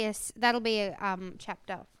 that'll be a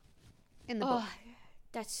chapter in the book.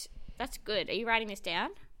 That's good. Are you writing this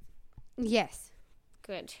down? Yes.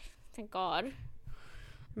 Good. Thank God.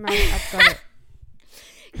 Right, I've got it.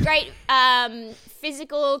 Great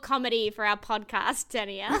physical comedy for our podcast,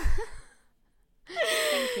 Dania.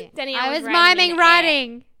 Thank you. Dania I was writing in miming the air.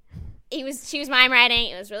 writing. She was mime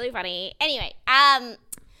writing. It was really funny. Anyway,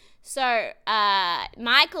 so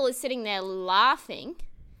Michael is sitting there laughing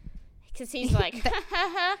because he's like,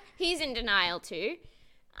 he's in denial too.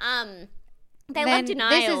 They love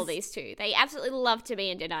denial, these two. They absolutely love to be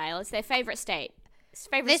in denial. It's their favorite state.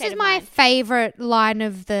 Favorite This state is of my mind. favorite line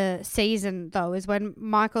of the season, though, is when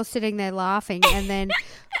Michael's sitting there laughing, and then,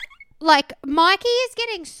 like, Mikey is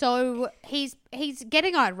getting he's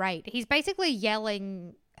getting irate. He's basically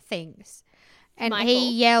yelling things, and Michael?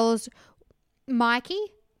 he yells,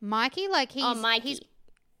 Mikey, like he's Mikey.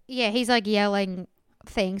 he's like yelling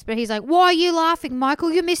things, but he's like, "Why are you laughing,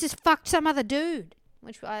 Michael? Your missus fucked some other dude,"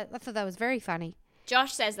 which I thought that was very funny.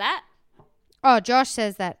 Josh says that. Oh, Josh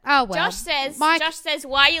says that. Oh well. Josh says,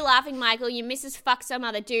 "Why are you laughing, Michael? Your missus fucked some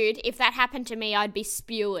other dude. If that happened to me, I'd be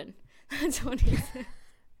spewing." That's what he said.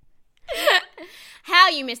 How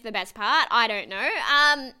you missed the best part, I don't know.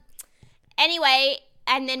 Anyway,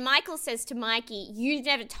 and then Michael says to Mikey, "You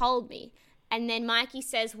never told me." And then Mikey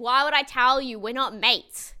says, "Why would I tell you? We're not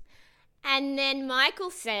mates." And then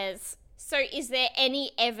Michael says, "So is there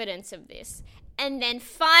any evidence of this?" And then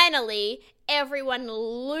finally, everyone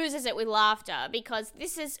loses it with laughter because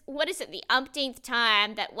this is, the umpteenth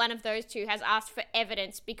time that one of those two has asked for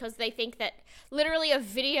evidence because they think that literally a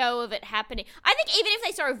video of it happening. I think even if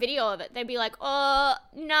they saw a video of it, they'd be like, "Oh,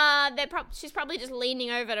 nah, she's probably just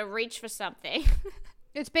leaning over to reach for something."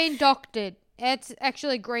 It's been doctored. It's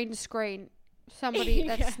actually green screen. Somebody,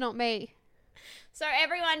 that's not me. So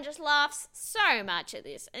everyone just laughs so much at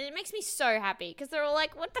this, and it makes me so happy because they're all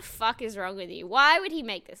like, "What the fuck is wrong with you? Why would he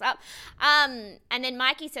make this up?" And then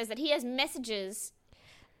Mikey says that he has messages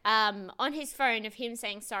on his phone of him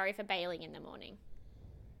saying sorry for bailing in the morning.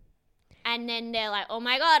 And then they're like, "Oh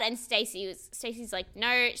my god!" And Stacey's like,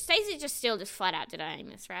 "No, Stacey's just flat out denying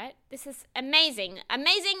this, right? This is amazing,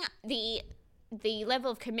 the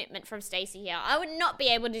level of commitment from Stacey here. I would not be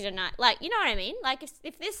able to deny, like, you know what I mean? Like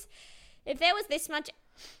if there was this much,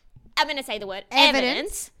 I'm going to say the word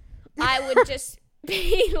evidence, I would just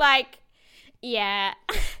be like, yeah.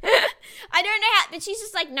 I don't know how, but she's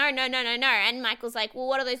just like, no. And Michael's like, "Well,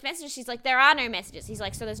 what are those messages?" She's like, "There are no messages." He's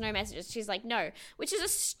like, "So there's no messages?" She's like, "No," which is a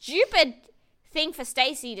stupid thing for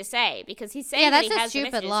Stacey to say because he's saying that he has the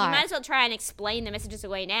messages. Lie. You might as well try and explain the messages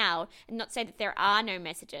away now and not say that there are no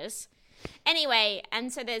messages. Anyway,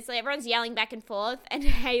 and so everyone's yelling back and forth, and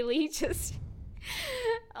Haley just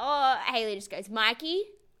goes, "Mikey,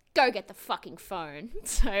 go get the fucking phone."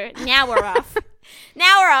 So now we're off.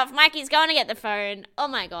 Mikey's going to get the phone. Oh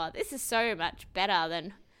my god, this is so much better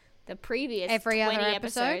than the previous Every 20 other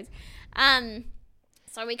episode.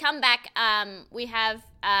 So we come back. We have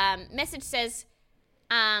message says.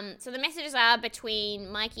 So the messages are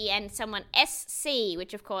between Mikey and someone SC,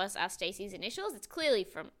 which of course are Stacey's initials. It's clearly,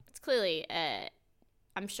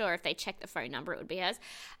 I'm sure if they check the phone number, it would be hers.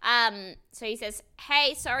 So he says,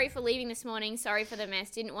 "Hey, sorry for leaving this morning. Sorry for the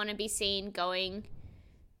mess. Didn't want to be seen going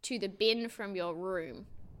to the bin from your room."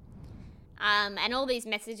 And all these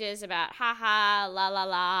messages about haha, la la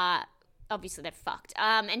la. Obviously they're fucked.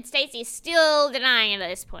 And Stacey is still denying it at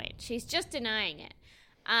this point. She's just denying it.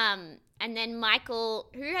 And then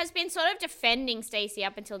Michael, who has been sort of defending Stacey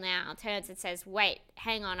up until now, turns and says, "Wait,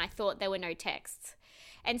 hang on, I thought there were no texts."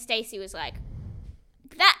 And Stacey was like,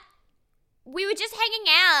 "We were just hanging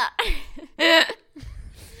out."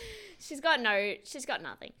 She's got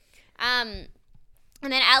nothing. And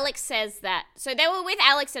then Alex says that, so they were with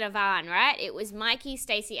Alex and Yvonne, right? It was Mikey,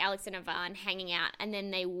 Stacey, Alex and Yvonne hanging out, and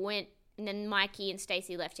then then Mikey and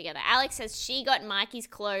Stacey left together. Alex says she got Mikey's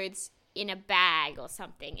clothes in a bag or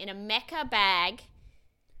something, in a Mecca bag.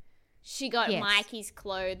 She got Mikey's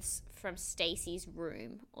clothes from Stacey's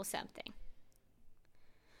room or something.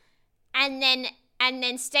 And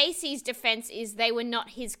then Stacey's defense is they were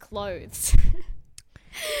not his clothes.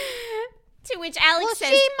 To which Alex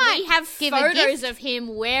says, "We have photos of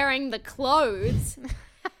him wearing the clothes."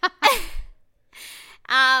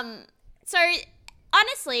 So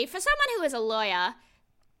honestly, for someone who is a lawyer,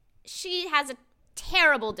 she has a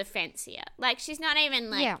terrible defense here. Like, she's not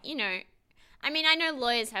even you know, I mean, I know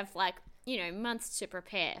lawyers have months to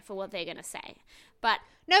prepare for what they're going to say, but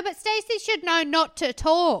no, but Stacey should know not to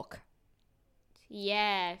talk.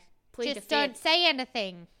 Yeah, please just don't say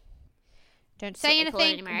anything. Don't say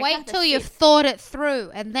anything. Wait till the you've thought it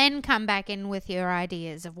through, and then come back in with your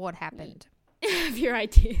ideas of what happened. Of your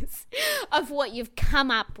ideas of what you've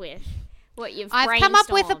come up with, what you've brainstormed. I've come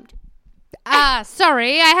up with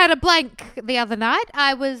sorry, I had a blank the other night.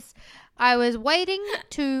 I was waiting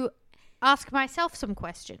to ask myself some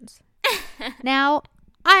questions. Now,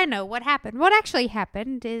 I know what happened. What actually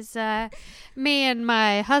happened is me and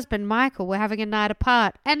my husband, Michael, were having a night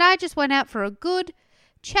apart, and I just went out for a good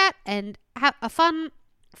chat and have a fun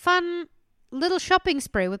little shopping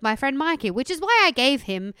spree with my friend Mikey, which is why I gave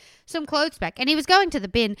him some clothes back. And he was going to the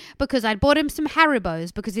bin because I'd bought him some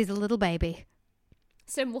Haribos because he's a little baby.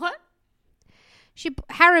 Some what?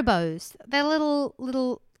 Haribos. They're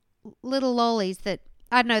little lollies that,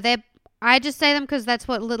 I don't know, I just say them because that's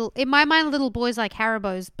what in my mind, little boys like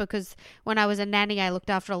Haribos, because when I was a nanny, I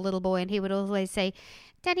looked after a little boy and he would always say,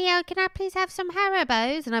 Danielle, can I please have some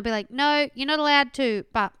Haribos? And I'd be like, no, you're not allowed to,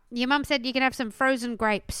 but your mum said you can have some frozen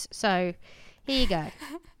grapes, so here you go.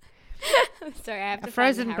 Sorry, I have to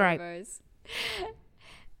frozen find grape. Haribos.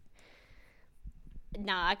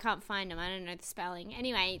 No, I can't find them. I don't know the spelling.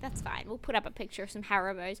 Anyway, that's fine. We'll put up a picture of some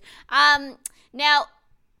Haribos.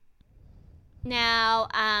 Now,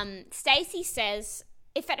 Stacey says,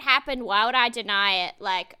 if it happened, why would I deny it?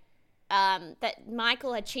 Like, that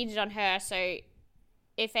Michael had cheated on her, so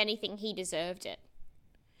if anything, he deserved it.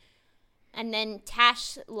 And then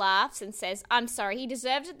Tash laughs and says, I'm sorry, he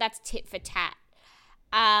deserved it. That's tit for tat.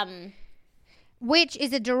 Which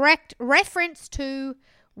is a direct reference to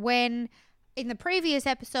when, in the previous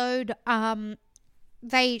episode,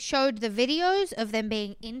 they showed the videos of them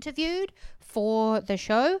being interviewed for the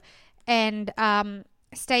show, and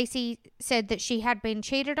Stacey said that she had been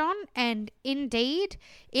cheated on, and indeed,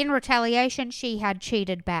 in retaliation, she had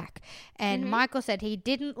cheated back. And Michael said he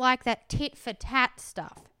didn't like that tit for tat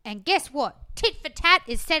stuff. And guess what? Tit for tat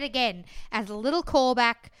is said again as a little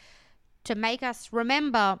callback to make us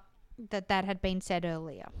remember that had been said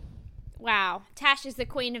earlier. Wow. Tash is the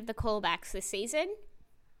queen of the callbacks this season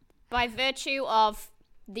by virtue of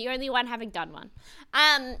the only one having done one.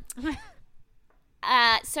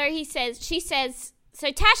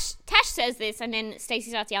 So Tash says this, and then Stacey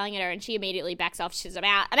starts yelling at her, and she immediately backs off. She says, I'm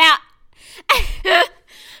out.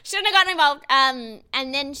 Shouldn't have gotten involved.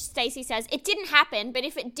 And then Stacey says, it didn't happen, but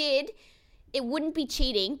if it did, it wouldn't be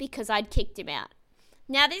cheating because I'd kicked him out.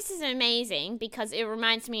 Now, this is amazing because it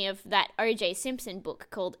reminds me of that O.J. Simpson book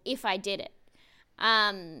called If I Did It.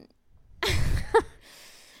 Who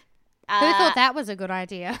thought that was a good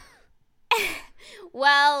idea?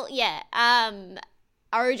 Well, yeah.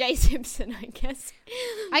 O.J. Simpson, I guess.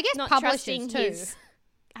 Not publishers too.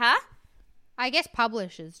 Huh? I guess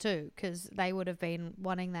publishers too, because they would have been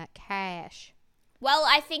wanting that cash. Well,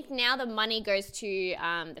 I think now the money goes to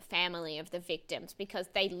the family of the victims because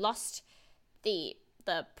they lost the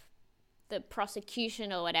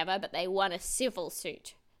prosecution or whatever, but they won a civil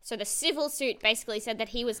suit. So the civil suit basically said that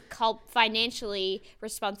he was financially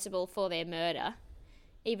responsible for their murder,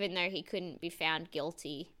 even though he couldn't be found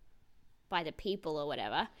guilty by the people or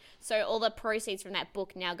whatever. So all the proceeds from that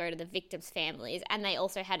book now go to the victims' families, and they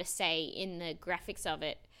also had a say in the graphics of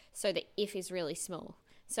it, so the if is really small.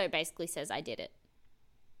 So it basically says, I did it.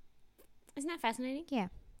 Isn't that fascinating? Yeah.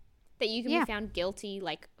 That you can be found guilty,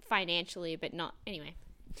 like, financially, but not... Anyway.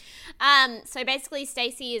 So basically,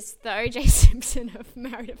 Stacey is the O.J. Simpson of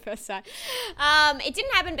Married at First Sight. It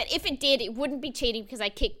didn't happen, but if it did, it wouldn't be cheating because I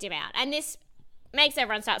kicked him out. And this makes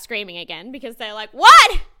everyone start screaming again because they're like,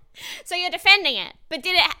 what? So you're defending it, but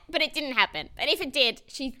it didn't happen. And if it did,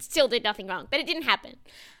 she still did nothing wrong, but it didn't happen.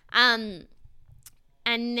 And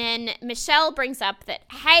then Michelle brings up that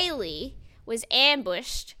Haley was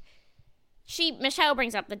ambushed. Michelle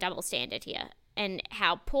brings up the double standard here and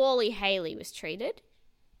how poorly Haley was treated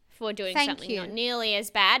for doing something not nearly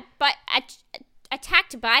as bad, but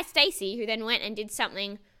attacked by Stacey, who then went and did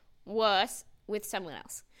something worse with someone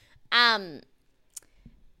else.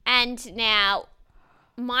 And now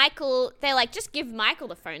Michael, they're like, just give Michael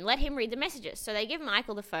the phone, let him read the messages. So they give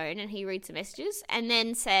Michael the phone and he reads the messages and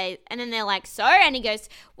then they're like, so? And he goes,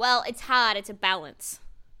 well, it's hard, it's a balance.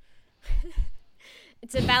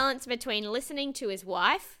 It's a balance between listening to his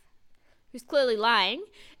wife, who's clearly lying,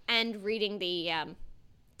 and reading the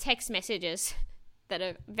text messages that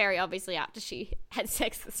are very obviously after she had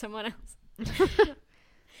sex with someone else.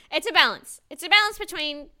 It's a balance. It's a balance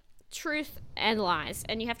between truth and lies,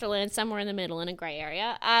 and you have to learn somewhere in the middle in a grey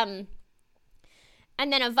area. And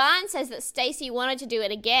then Yvonne says that Stacey wanted to do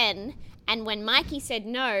it again, and when Mikey said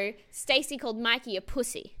no, Stacey called Mikey a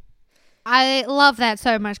pussy. I love that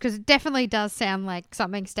so much because it definitely does sound like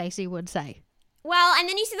something Stacey would say. Well, and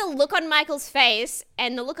then you see the look on Michael's face,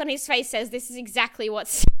 and the look on his face says this is exactly what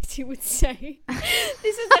Stacey would say.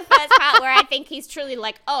 This is the first part where I think he's truly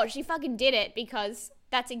like, oh, she fucking did it, because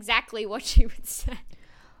that's exactly what she would say.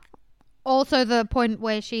 Also the point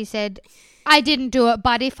where she said, I didn't do it,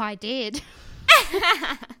 but if I did.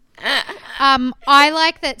 I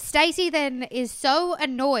like that Stacey then is so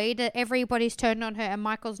annoyed that everybody's turned on her and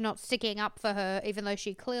Michael's not sticking up for her, even though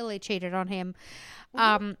she clearly cheated on him.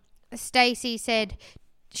 Stacey said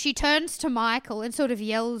she turns to Michael and sort of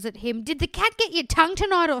yells at him, did the cat get your tongue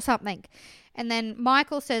tonight or something? And then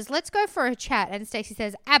Michael says, let's go for a chat. And Stacey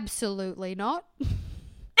says, absolutely not.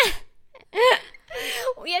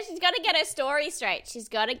 Well, yeah, she's got to get her story straight. She's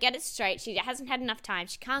got to get it straight. She hasn't had enough time.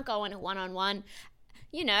 She can't go on a one-on-one,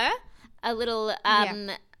 a little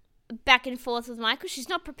back and forth with Michael. She's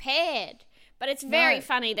not prepared. But it's very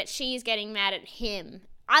funny that she's getting mad at him.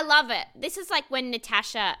 I love it. This is like when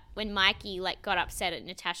Mikey got upset at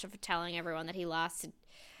Natasha for telling everyone that he lasted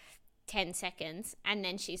 10 seconds. And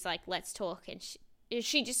then she's like, let's talk. And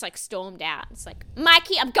she just stormed out. It's like,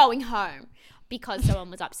 Mikey, I'm going home. Because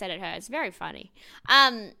someone was upset at her. It's very funny.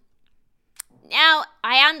 Now,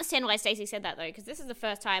 I understand why Stacey said that, though, because this is the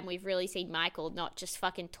first time we've really seen Michael not just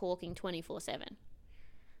fucking talking 24/7.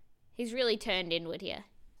 He's really turned inward here.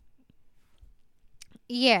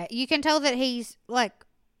 Yeah, you can tell that he's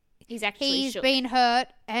He's shook. Been hurt,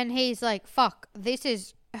 and he's like, fuck, this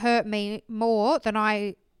has hurt me more than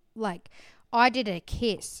I did a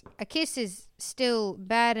kiss. A kiss is still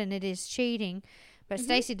bad and it is cheating. But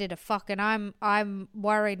Stacey did a fuck, and I'm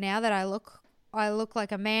worried now that I look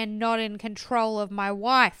like a man not in control of my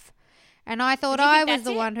wife, and I thought I was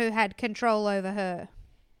the one who had control over her.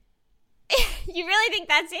 You really think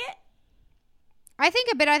that's it? I think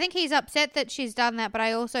a bit. I think he's upset that she's done that, but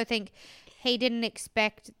I also think he didn't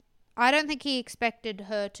expect. I don't think he expected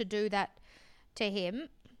her to do that to him,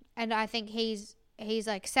 and I think he's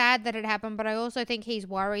sad that it happened, but I also think he's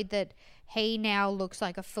worried that he now looks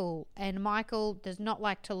like a fool, and Michael does not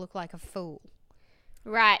like to look like a fool.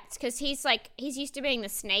 Right, because he's used to being the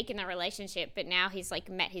snake in the relationship, but now he's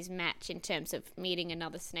met his match in terms of meeting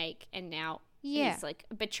another snake, and now he's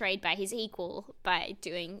betrayed by his equal by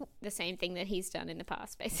doing the same thing that he's done in the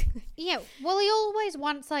past, basically. Yeah, well, he always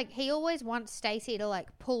wants Stacey to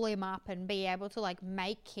pull him up and be able to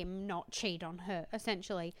make him not cheat on her,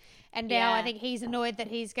 essentially. And now I think he's annoyed that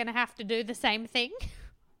he's going to have to do the same thing.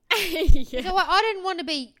 Yeah. So I didn't want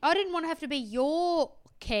to have to be your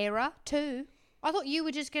carer too. I thought you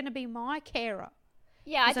were just going to be my carer.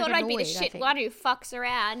 Yeah, I thought I'd be the shit one who fucks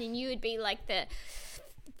around, and you would be the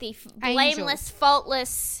blameless,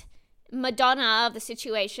 faultless Madonna of the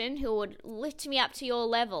situation who would lift me up to your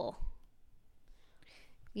level.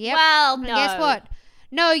 Yep. Well, no. And guess what?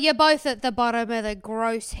 No, you're both at the bottom of the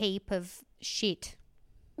gross heap of shit.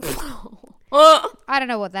 I don't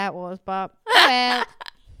know what that was, but well.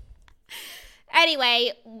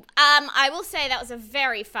 Anyway, I will say that was a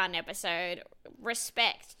very fun episode.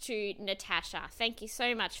 Respect to Natasha. Thank you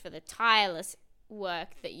so much for the tireless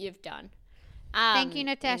work that you've done. Thank you,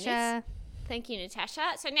 Natasha. Thank you,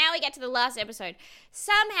 Natasha. So now we get to the last episode.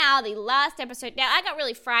 Somehow the last episode... Now, I got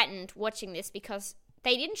really frightened watching this because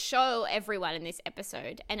they didn't show everyone in this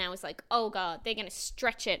episode. And I was like, oh, God, they're going to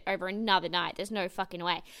stretch it over another night. There's no fucking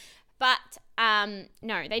way. But,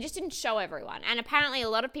 no, they just didn't show everyone. And apparently a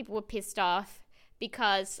lot of people were pissed off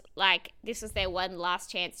because, this was their one last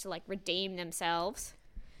chance to, redeem themselves.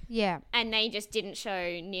 Yeah. And they just didn't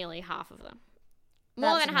show nearly half of them.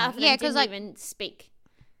 More than half of them didn't even speak.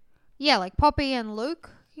 Yeah, Poppy and Luke,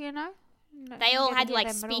 They all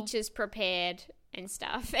had, speeches prepared and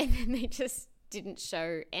stuff, and then they just didn't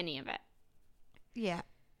show any of it. Yeah.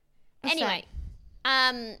 Anyway,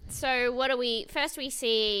 so what do we... First we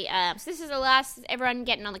see... so this is the last... Everyone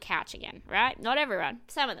getting on the couch again, right? Not everyone.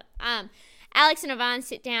 Some of them. Alex and Yvonne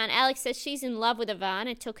sit down. Alex says she's in love with Yvonne.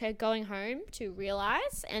 It took her going home to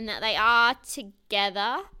realise, and that they are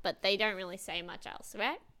together, but they don't really say much else,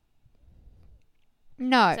 right?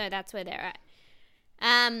 No. So that's where they're at.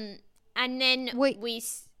 And then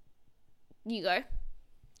you go.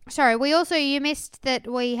 Sorry, you missed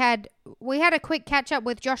that we had a quick catch up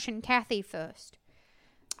with Josh and Kathy first.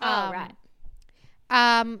 Right.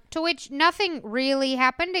 To which nothing really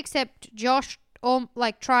happened except Josh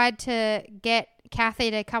tried to get Kathy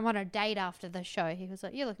to come on a date after the show. He was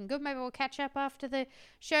like, "You're looking good. Maybe we'll catch up after the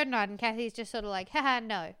show tonight." And Kathy's just sort of like, "Haha,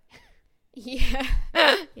 no." Yeah.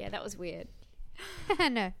 Yeah, that was weird.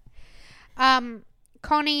 No.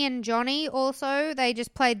 Connie and Johnny also, they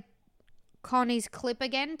just played Connie's clip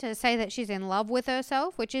again to say that she's in love with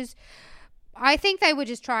herself, which is, I think they were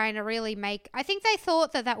just trying to really I think they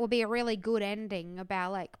thought that would be a really good ending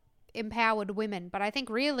about empowered women, but I think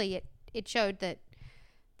really it showed that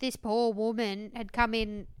this poor woman had come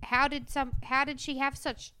in. How did she have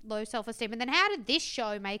such low self-esteem? And then how did this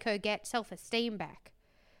show make her get self-esteem back?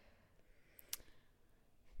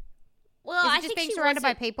 Well, I think being surrounded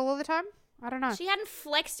by people all the time? I don't know. She hadn't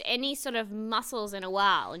flexed any sort of muscles in a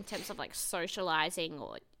while in terms of socializing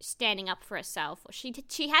or standing up for herself. Or she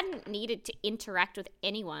hadn't needed to interact with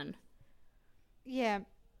anyone. Yeah.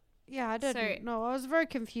 Yeah, I don't know. I was very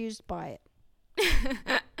confused by it.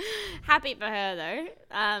 Happy for her though.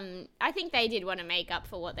 I think they did want to make up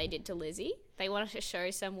for what they did to Lizzie. They wanted to show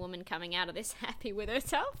some woman coming out of this happy with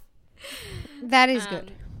herself. That is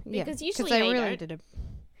good. Because usually they they really don't. did it.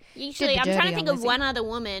 Usually, the I'm trying to dirty think on of Lizzie. one other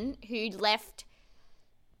woman who left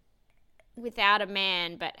without a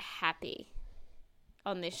man but happy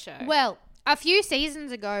on this show. Well, a few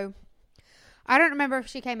seasons ago, I don't remember if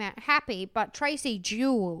she came out happy, but Tracy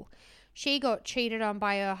Jewell, she got cheated on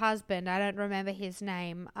by her husband. I don't remember his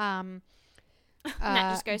name. that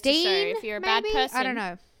just goes Dean, to show if you're a bad maybe? person, I don't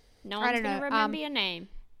know. no I one's don't going to know. remember your name.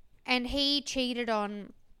 And he cheated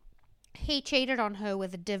on her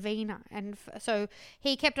with Davina, and so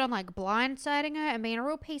he kept on like blindsiding her and being a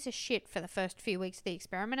real piece of shit for the first few weeks of the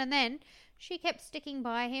experiment, and then she kept sticking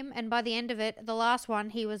by him, and by the end of it, the last one,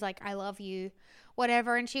 he was like, I love you,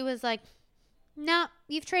 whatever, and she was like, no,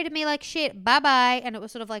 you've treated me like shit, bye-bye, and it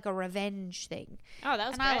was sort of like a revenge thing. Oh, that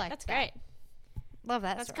was And I great. liked That's that. great. Love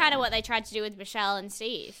that. That's kind of what they tried to do with Michelle and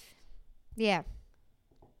Steve. Yeah.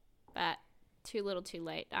 But too little too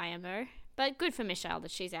late, IMO. But good for Michelle that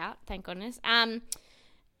she's out, thank goodness.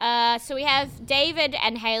 So we have David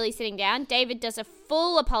and Hayley sitting down. David does a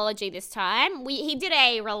full apology this time. He did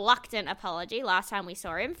a reluctant apology last time we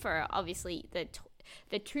saw him for obviously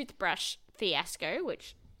the toothbrush fiasco,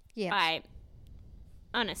 which Yes. I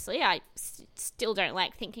still don't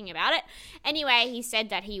like thinking about it. Anyway, he said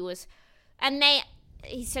that he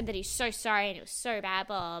said that he's so sorry and it was so bad,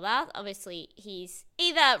 blah, blah, blah. Obviously, he's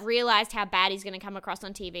either realized how bad he's going to come across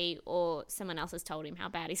on TV or someone else has told him how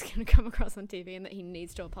bad he's going to come across on TV and that he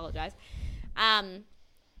needs to apologize. And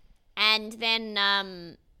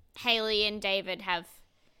then Hayley and David have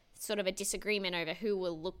sort of a disagreement over who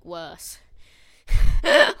will look worse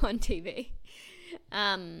on TV.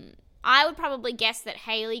 I would probably guess that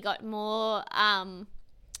Hayley got more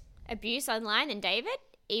abuse online than David,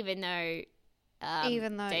 even though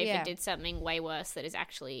David did something way worse that is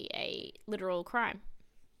actually a literal crime.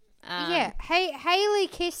 Hayley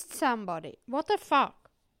kissed somebody. What the fuck?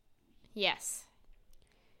 Yes.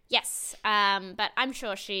 But I'm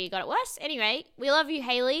sure she got it worse. Anyway, we love you,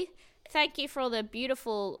 Hayley. Thank you for all the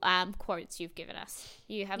beautiful quotes you've given us.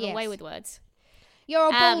 You have a way with words. You're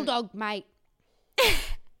a bulldog, mate.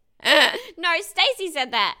 No, Stacey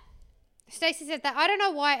said that. Stacey said that. I don't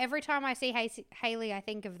know why every time I see Hayley, I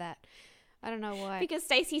think of that. I don't know why. Because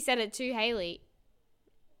Stacey said it to Hayley.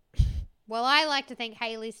 Well, I like to think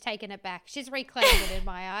Hayley's taken it back. She's reclaimed it in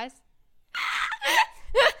my eyes.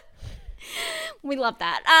 We love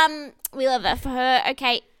that. We love that for her.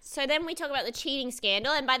 Okay, so then we talk about the cheating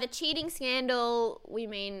scandal. And by the cheating scandal, we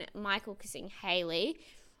mean Michael kissing Hayley.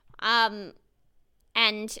 And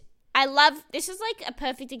I love, this is like a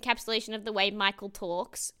perfect encapsulation of the way Michael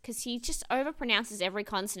talks, because he just overpronounces every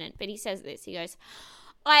consonant. But he says this, he goes,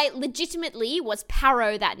 I legitimately was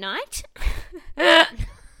paro that night. Who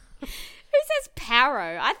says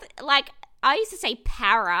paro? I used to say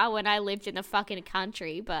para when I lived in the fucking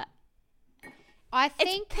country, but I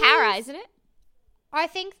think it's para, isn't it? I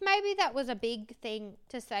think maybe that was a big thing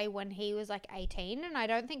to say when he was like 18, and I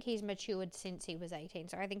don't think he's matured since he was 18.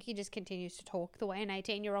 So I think he just continues to talk the way an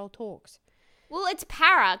 18-year-old talks. Well, it's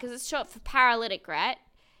para because it's short for paralytic, right?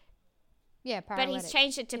 Yeah, paralytic. But he's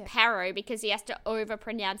changed it to paro because he has to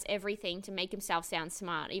overpronounce everything to make himself sound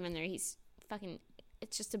smart, even though he's fucking...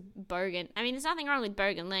 It's just a bogan. I mean, there's nothing wrong with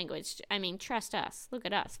bogan language. I mean, trust us. Look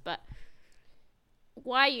at us. But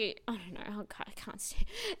why are you... I don't know. Oh, God, I can't see.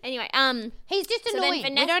 Anyway, He's just annoying.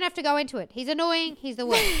 We don't have to go into it. He's annoying. He's the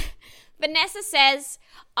worst. Vanessa says,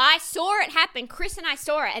 I saw it happen. Chris and I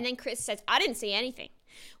saw it. And then Chris says, I didn't see anything.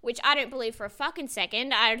 Which I don't believe for a fucking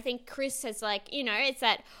second. I don't think Chris says, like, it's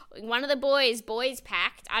that one of the boys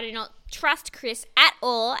packed. I do not trust Chris at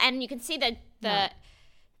all. And you can see that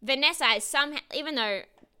Vanessa is somehow, even though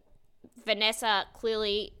Vanessa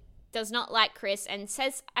clearly does not like Chris and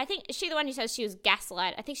says, I think, is she the one who says she was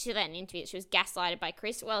gaslighted? I think she said that in an interview, that she was gaslighted by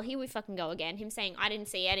Chris. Well, here we fucking go again. Him saying, I didn't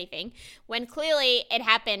see anything. When clearly it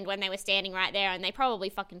happened when they were standing right there and they probably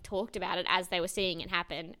fucking talked about it as they were seeing it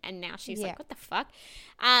happen. And now she's like, what the fuck?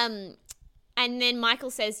 And then Michael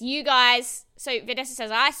says, you guys, so Vanessa says,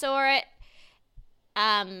 I saw it.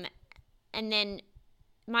 And then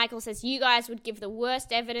Michael says, you guys would give the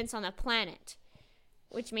worst evidence on the planet.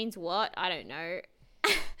 Which means what? I don't know.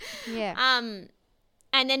 Yeah.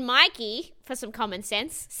 And then Mikey, for some common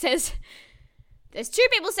sense, says, there's two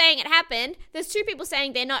people saying it happened. There's two people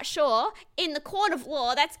saying they're not sure. In the court of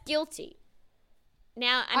law, that's guilty.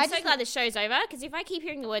 Now, I'm so glad this show's over, because if I keep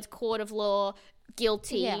hearing the words court of law,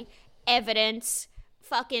 guilty, evidence,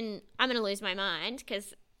 fucking, I'm going to lose my mind,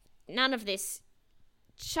 because none of this,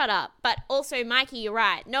 shut up. But also, Mikey, you're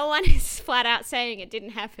right. No one is flat out saying it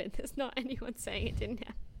didn't happen. There's not anyone saying it didn't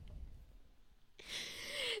happen.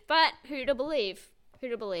 But who to believe?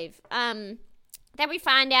 then we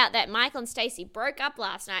find out that Michael and Stacey broke up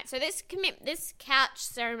last night. So this couch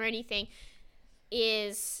ceremony thing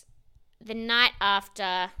is the night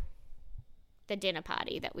after the dinner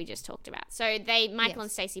party that we just talked about. So Michael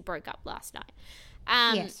and Stacey broke up last night.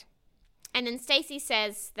 Yes. And then Stacey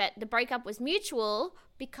says that the breakup was mutual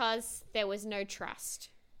because there was no trust.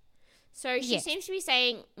 So she seems to be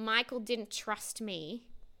saying Michael didn't trust me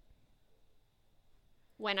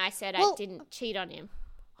when I said I didn't cheat on him.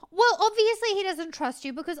 Well, obviously he doesn't trust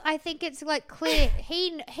you because I think it's like clear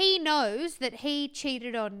he knows that he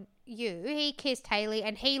cheated on you. He kissed Hayley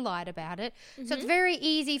and he lied about it. Mm-hmm. So it's very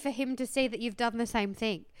easy for him to see that you've done the same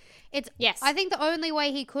thing. I think the only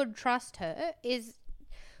way he could trust her is,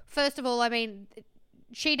 first of all, I mean,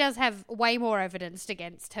 she does have way more evidence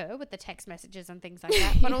against her with the text messages and things like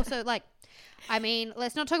that. But also, like, I mean,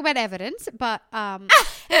 let's not talk about evidence, but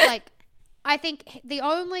like, I think the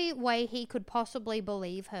only way he could possibly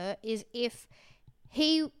believe her is if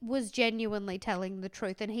he was genuinely telling the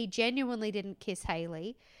truth and he genuinely didn't kiss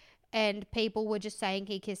Hayley and people were just saying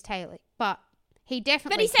he kissed Hayley. But he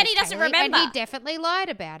definitely But he said he doesn't remember. And he definitely lied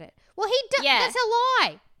about it. Well, that's a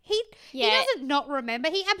lie. He doesn't not remember.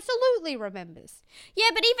 He absolutely remembers. Yeah,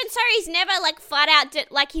 but even so, he's never like flat out,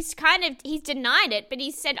 he's he's denied it, but he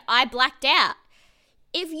said, I blacked out.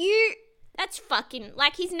 That's fucking,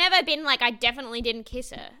 like, he's never been like, I definitely didn't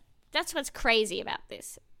kiss her. That's what's crazy about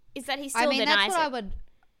this, is that he still denies it.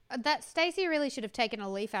 That Stacey really should have taken a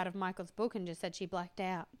leaf out of Michael's book and just said she blacked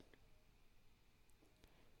out.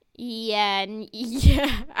 Yeah,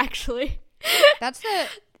 actually.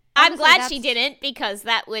 I'm glad she didn't, because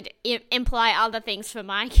that would imply other things for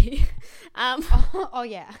Mikey. Oh,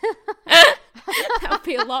 yeah. That would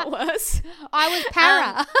be a lot worse. I was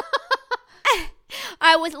para.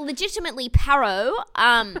 I was legitimately paro.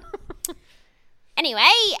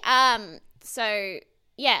 Anyway, so,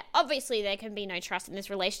 yeah, obviously there can be no trust in this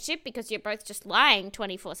relationship because you're both just lying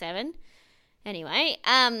 24/7. Anyway,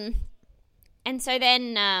 and so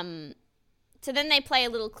then they play a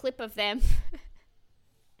little clip of them.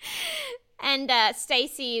 And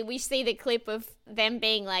Stacey, we see the clip of them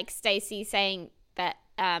being like Stacey saying that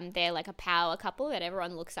they're like a power couple that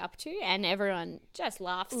everyone looks up to, and everyone just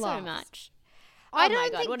laughs so much. Oh my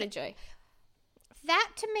God, what a joke. That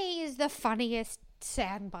to me is the funniest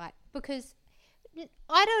soundbite because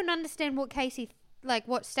I don't understand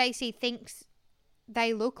what Stacey thinks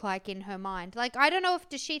they look like in her mind. Like, I don't know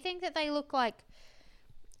does she think that they look like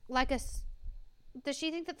does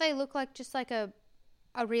she think that they look like just like a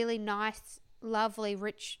really nice, lovely,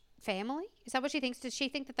 rich family? Is that what she thinks? Does she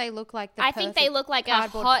think that they look like the I think they look like a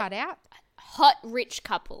hot, rich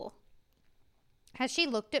couple. Has she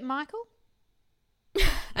looked at Michael?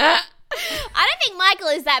 I don't think Michael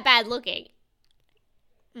is that bad looking.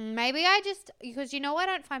 Maybe because I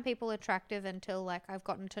don't find people attractive until like I've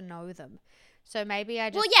gotten to know them. So maybe I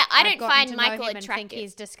don't find Michael attractive. And think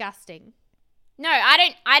he's disgusting. No,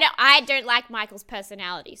 I don't like Michael's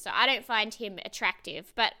personality, so I don't find him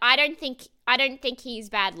attractive. But I don't think he's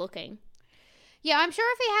bad looking. Yeah, I'm sure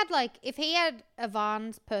if he had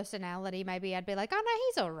Ivan's personality, maybe I'd be like, oh no,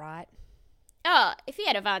 he's all right. Oh, if he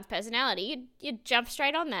had Ivan's personality, you'd jump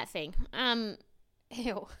straight on that thing.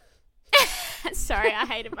 Ew. Sorry, I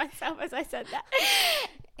hated myself as I said that.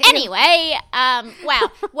 Anyway,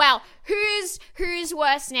 wow. Who's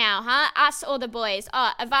worse now, huh? Us or the boys?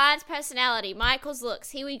 Oh, Ivan's personality, Michael's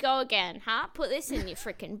looks. Here we go again, huh? Put this in your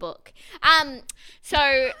freaking book.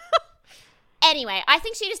 So anyway, I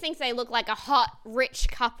think she just thinks they look like a hot, rich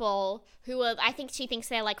couple I think she thinks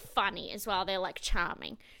they're like funny as well. They're like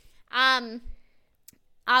charming. I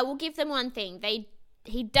will give them one thing.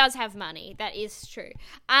 He does have money. That is true.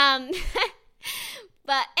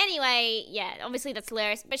 But anyway, yeah, obviously that's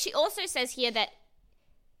hilarious. But she also says here that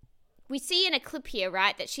we see in a clip here,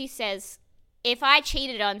 right, that she says, if I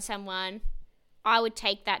cheated on someone, I would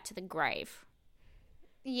take that to the grave.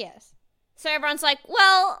 Yes. So everyone's like,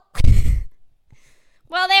 well,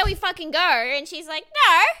 there we fucking go. And she's like,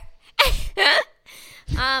 no.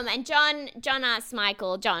 And John asks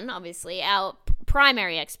Michael, obviously, our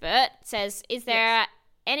primary expert, says, is there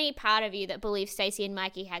any part of you that believes Stacey and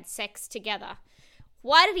Mikey had sex together?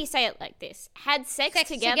 Why did he say it like this? Had sex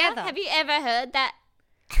together? Have you ever heard that?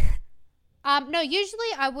 No, usually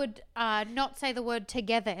I would not say the word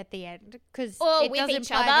together at the end because or with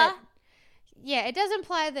each other. It does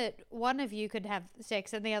imply that one of you could have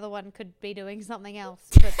sex and the other one could be doing something else.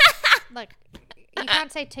 But like, you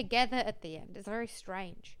can't say together at the end. It's very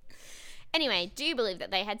strange. Anyway, do you believe that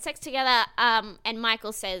they had sex together? And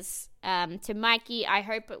Michael says to Mikey, I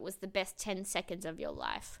hope it was the best 10 seconds of your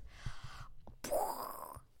life.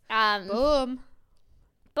 Boom.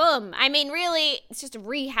 boom. I mean, really, it's just a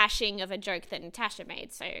rehashing of a joke that Natasha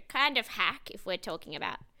made. So kind of hack if we're talking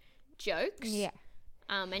about jokes. Yeah.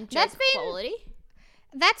 And joke quality.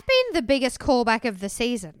 That's been the biggest callback of the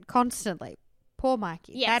season, constantly. Poor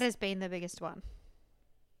Mikey. Yes. That has been the biggest one.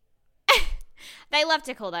 They love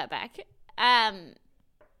to call that back.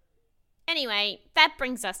 Anyway, that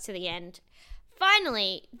brings us to the end.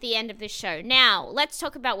 Finally, the end of this show. Now, let's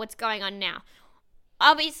talk about what's going on now.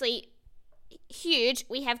 Obviously, huge.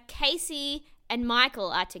 We have Casey and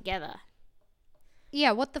Michael are together.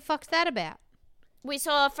 Yeah, what the fuck's that about? We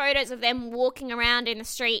saw photos of them walking around in the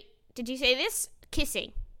street. Did you see this?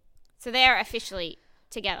 Kissing. So they're officially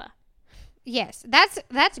together. Yes,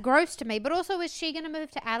 that's gross to me. But also, is she going to move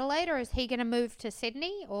to Adelaide or is he going to move to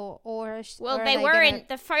Sydney? Or well, or they were in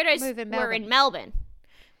the photos move in were in Melbourne,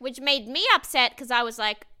 which made me upset because I was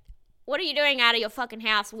like, "What are you doing out of your fucking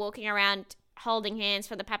house, walking around holding hands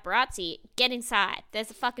for the paparazzi? Get inside. There's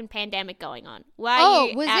a fucking pandemic going on. Why are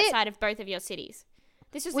you outside of both of your cities?"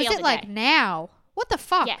 This was the other day. Was it like now? What the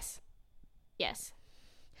fuck? Yes.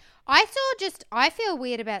 I feel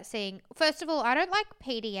weird about seeing, first of all, I don't like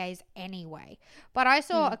PDAs anyway, but I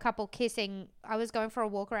saw a couple kissing. I was going for a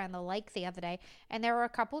walk around the lake the other day, and there were a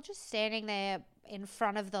couple just standing there in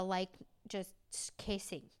front of the lake just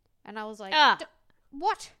kissing. And I was like,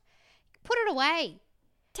 what? Put it away.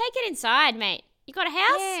 Take it inside, mate. You got a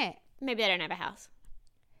house? Yeah. Maybe they don't have a house.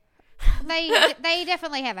 They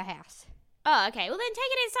definitely have a house. Oh, okay. Well, then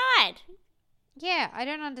take it inside. Yeah, I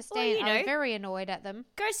don't understand. Well, you know, I was very annoyed at them.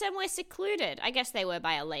 Go somewhere secluded. I guess they were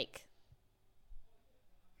by a lake.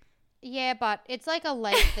 Yeah, but it's like a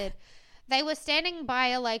lake that they were standing by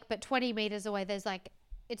a lake, but 20 meters away. There's like,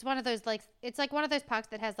 it's one of those like, it's like one of those parks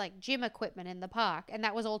that has like gym equipment in the park, and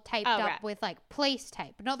that was all taped up with like police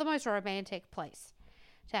tape. Not the most romantic place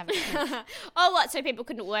to have it. Oh, what? So people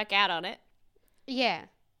couldn't work out on it? Yeah.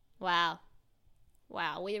 Wow.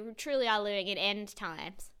 We truly are living in end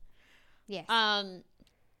times. Yes. Well,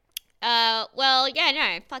 yeah,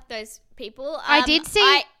 no, fuck those people. I did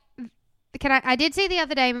see. I did see the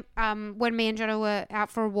other day, when me and Jonah were out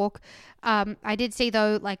for a walk. I did see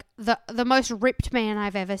though, like the most ripped man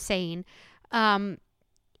I've ever seen,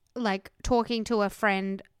 like talking to a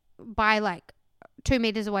friend by like 2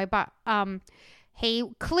 meters away, but he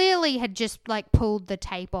clearly had just like pulled the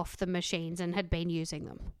tape off the machines and had been using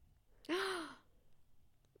them.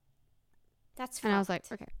 That's fucked. And I was like,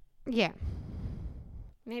 okay. Yeah.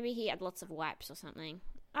 Maybe he had lots of wipes or something.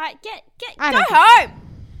 All right, go don't home.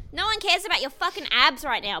 No one cares about your fucking abs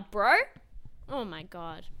right now, bro. Oh my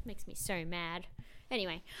god, makes me so mad.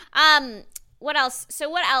 Anyway, what else? So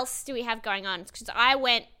what else do we have going on? Because I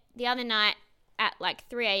went the other night at like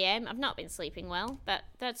 3 a.m. I've not been sleeping well, but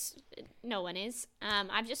no one is.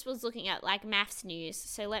 I just was looking at like maths news.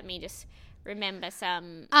 So let me just remember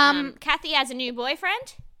some. Kathy has a new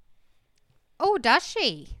boyfriend. Oh, does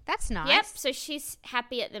she? That's nice. Yep, so she's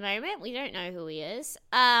happy at the moment. We don't know who he is.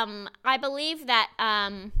 I believe that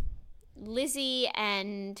Lizzie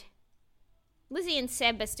and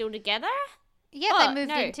Seb are still together. Yeah, they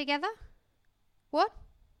moved in together. What?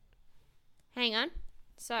 Hang on.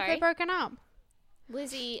 Sorry. They're broken up.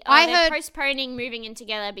 Lizzie, I they're heard postponing moving in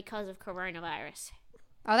together because of coronavirus.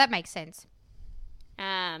 Oh, that makes sense.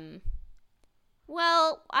 Well,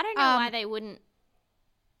 I don't know why they wouldn't.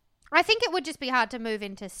 I think it would just be hard to move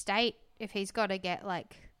into state if he's got to get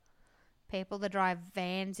like people to drive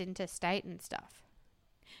vans into state and stuff.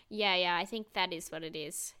 Yeah, I think that is what it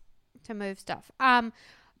is. To move stuff.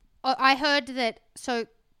 I heard that, so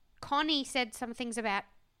Kathy said some things about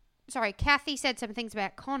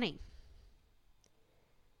Connie.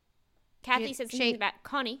 Kathy said something about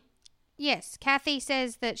Connie? Yes, Kathy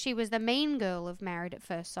says that she was the mean girl of Married at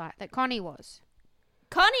First Sight, that Connie was.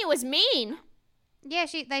 Connie was mean? Yeah,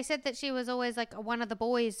 they said that she was always like one of the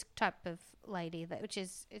boys type of lady, which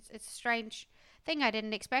is it's a strange thing. I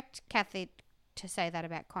didn't expect Kathy to say that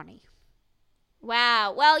about Connie.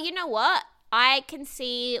 Wow. Well, you know what? I can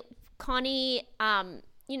see Connie, coming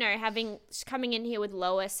in here with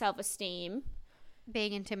lower self-esteem,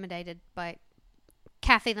 being intimidated by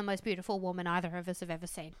Kathy, the most beautiful woman either of us have ever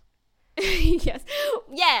seen. Yes.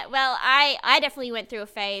 Yeah. Well, I definitely went through a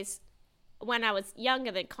phase when I was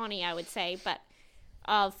younger than Connie, I would say, but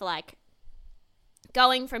of like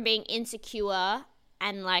going from being insecure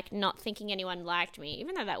and like not thinking anyone liked me,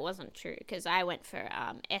 even though that wasn't true, because I went for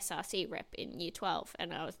SRC rep in year 12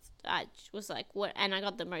 and I was like, what? And I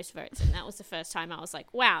got the most votes, and that was the first time I was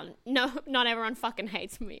like, wow, no, not everyone fucking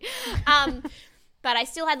hates me. But I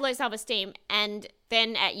still had low self-esteem, and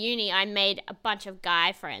then at uni I made a bunch of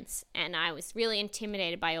guy friends, and I was really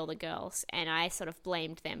intimidated by all the girls, and I sort of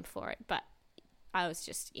blamed them for it. But I was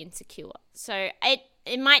just insecure. So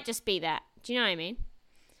it might just be that. Do you know what I mean?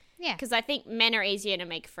 Yeah. Because I think men are easier to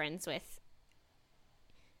make friends with.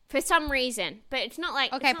 For some reason. But it's not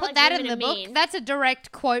like... Okay, it's not put like that in women the are book. mean. That's a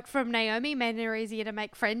direct quote from Naomi. Men are easier to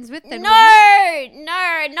make friends with than women.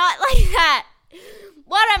 No, not like that.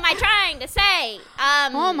 What am I trying to say?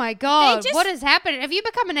 Oh my God. just- What has happened? Have you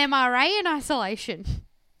become an MRA in isolation?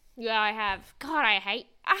 Yeah, I have. God, I hate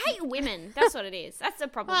women. That's what it is. That's the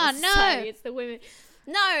problem. Oh, with no. society. It's the women.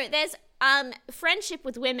 No, there's friendship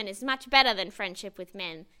with women is much better than friendship with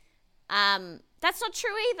men. That's not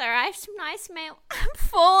true either. I have some nice male. I'm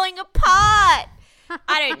falling apart.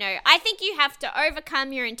 I don't know. I think you have to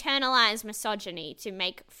overcome your internalized misogyny to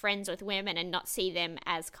make friends with women and not see them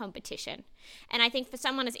as competition. And I think for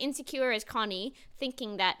someone as insecure as Connie,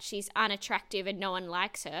 thinking that she's unattractive and no one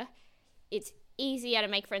likes her, it's easier to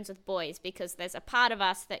make friends with boys because there's a part of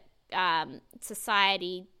us that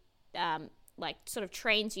society like sort of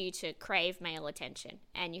trains you to crave male attention,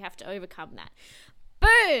 and you have to overcome that.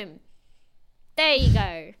 Boom! There you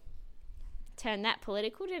go. Turn that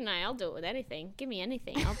political, didn't I? I'll do it with anything. Give me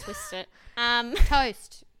anything. I'll twist it.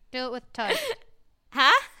 Toast. Do it with toast.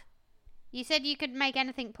 Huh? You said you could make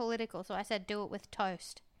anything political, so I said do it with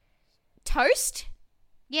toast. Toast?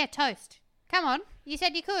 Yeah, toast. Come on. You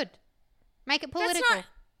said you could. Make it political. That's not...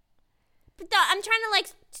 But I'm trying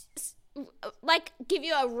to, like, give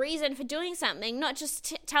you a reason for doing something, not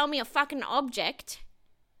just tell me a fucking object.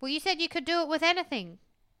 Well, you said you could do it with anything.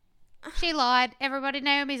 She lied. Everybody,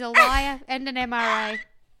 Naomi's a liar and an MRA.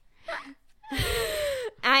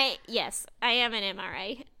 Yes, I am an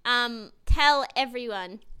MRA. Tell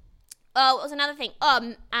everyone. Oh, what was another thing?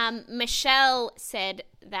 Michelle said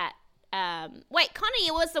that. Wait, Connie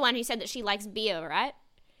was the one who said that she likes beer, right?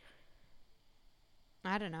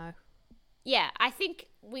 I don't know. Yeah, I think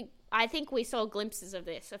we saw glimpses of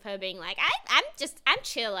this, of her being like, I'm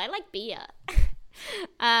chill. I like beer.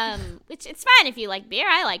 Which it's fine if you like beer.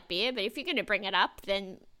 I like beer, but if you're gonna bring it up,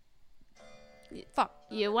 then Fuck.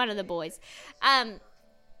 you're one of the boys.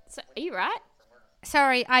 So are you right?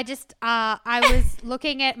 Sorry, I just I was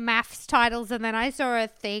looking at maths titles and then I saw a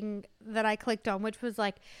thing that I clicked on, which was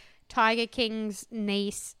like Tiger King's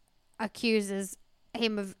niece accuses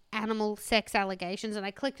him of animal sex allegations, and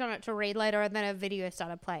I clicked on it to read later, and then a video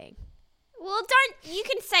started playing. Well, you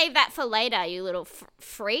can save that for later, you little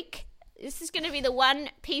freak. This is going to be the one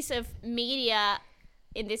piece of media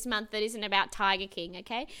in this month that isn't about Tiger King,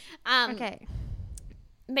 okay? Okay.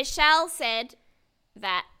 Michelle said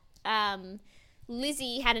that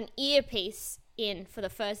Lizzie had an earpiece in for the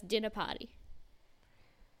first dinner party.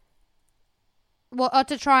 Well,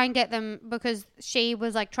 to try and get them, because she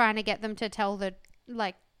was like trying to get them to tell her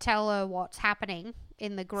what's happening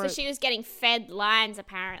in the group. So she was getting fed lines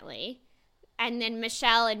apparently. And then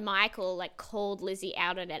Michelle and Michael like called Lizzie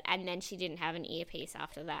out on it, and then she didn't have an earpiece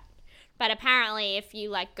after that. But apparently if you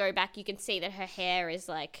like go back, you can see that her hair is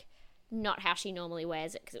like not how she normally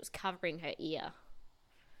wears it because it was covering her ear.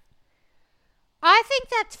 I think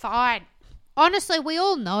that's fine. Honestly, we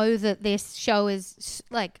all know that this show is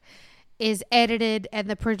edited and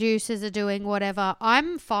the producers are doing whatever.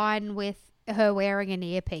 I'm fine with her wearing an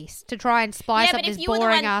earpiece to try and spice up this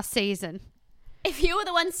boring ass season. If you were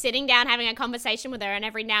the one sitting down having a conversation with her and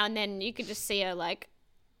every now and then you could just see her like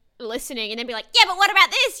listening and then be like, yeah, but what about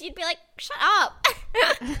this? You'd be like, shut up.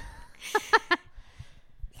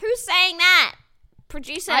 Who's saying that?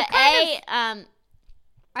 Producer A.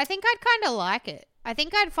 I think I'd kind of like it. I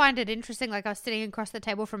think I'd find it interesting, like I was sitting across the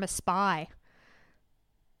table from a spy.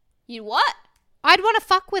 You what? I'd want to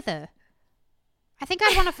fuck with her. I think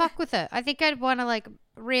I'd want to fuck with her. I think I'd want to like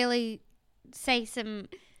really say some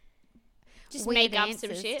just weird make up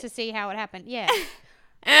some answers shit to see how it happened. Yeah.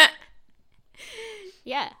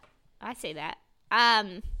 Yeah, I see that.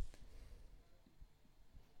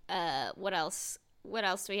 What else? What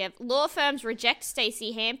else do we have? Law firms reject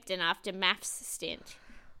Stacey Hampton after maths stint.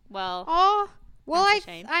 Well, Well, That's a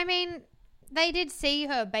shame. I mean, they did see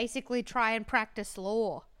her basically try and practice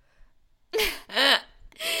law.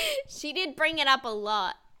 she did bring it up a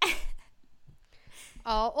lot.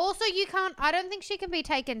 Oh, also I don't think she can be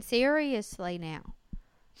taken seriously now.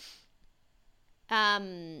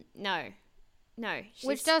 No.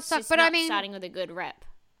 Which does suck, she's but not I mean- starting with a good rep.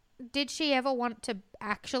 Did she ever want to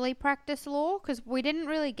actually practice law? Because we didn't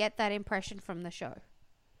really get that impression from the show.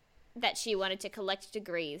 That she wanted to collect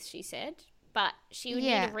degrees, she said. But she would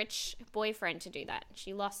need a rich boyfriend to do that.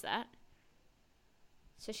 She lost that.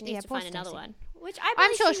 So she needs to find another one. Which I believe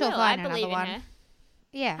I'm sure she she'll will. find I believe another in one. her.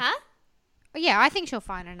 Yeah. Huh? Yeah, I think she'll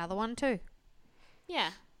find another one too.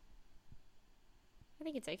 Yeah. I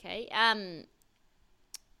think it's okay.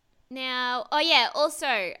 Now,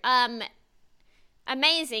 also,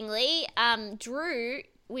 amazingly, Drew,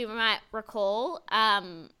 we might recall,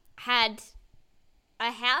 had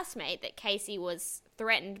a housemate that Casey was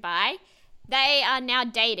threatened by. They are now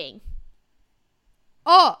dating.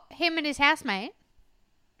 Oh, him and his housemate?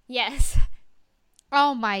 Yes.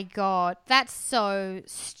 Oh my God. That's so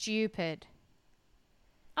stupid.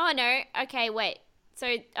 Oh, no. Okay, wait.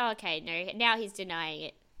 So, okay, no. Now he's denying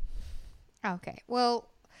it. Okay. Well,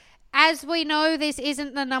 as we know, this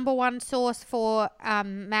isn't the number one source for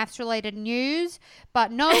maths-related news,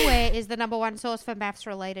 but nowhere is the number one source for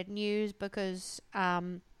maths-related news because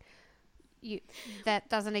that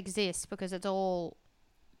doesn't exist because it's all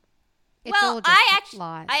just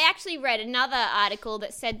lies. I actually read another article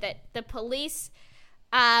that said that the police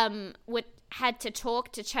had to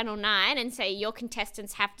talk to Channel 9 and say your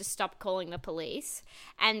contestants have to stop calling the police,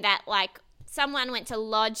 and that someone went to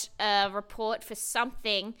lodge a report for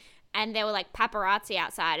something and there were paparazzi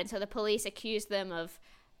outside, and so the police accused them of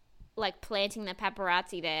planting the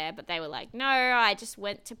paparazzi there, but they were like, no, I just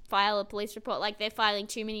went to file a police report. They're filing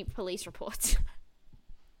too many police reports.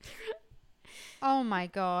 Oh my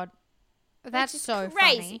God. That's so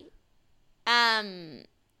crazy. Funny.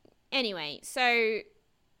 Anyway, so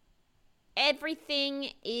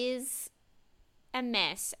everything is a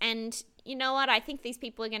mess, and you know what? I think these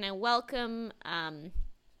people are going to welcome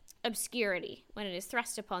obscurity when it is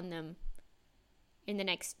thrust upon them in the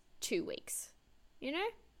next 2 weeks. You know?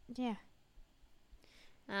 Yeah.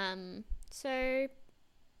 So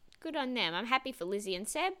good on them. I'm happy for Lizzie and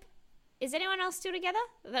Seb. Is anyone else still together?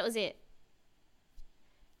 That was it.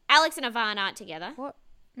 Alex and Ivan aren't together. What?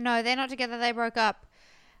 No, they're not together. They broke up.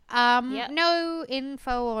 Yep. No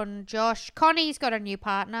info on Josh. Connie's got a new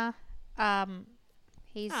partner.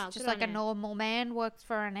 He's just a normal man. Works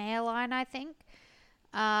for an airline, I think.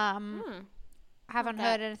 Haven't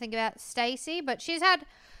heard anything about Stacey, but she's had.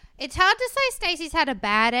 It's hard to say Stacey's had a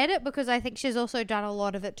bad edit because I think she's also done a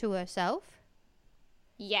lot of it to herself.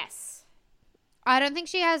 Yes. I don't think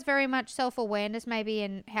she has very much self-awareness maybe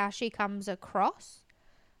in how she comes across.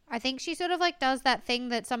 I think she sort of does that thing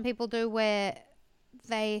that some people do where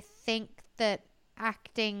they think that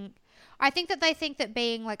acting... I think that they think that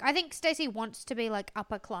being I think Stacey wants to be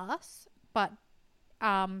upper class, but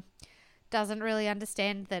doesn't really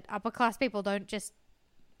understand that upper class people don't just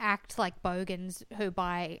act like bogans who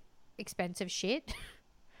buy expensive shit.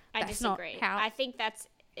 I disagree. I think that's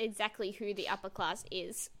exactly who the upper class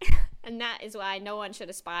is. And that is why no one should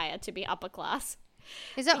aspire to be upper class.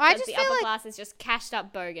 Is it? Because I just the feel upper class is just cashed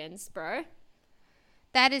up bogans, bro.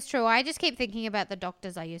 That is true. I just keep thinking about the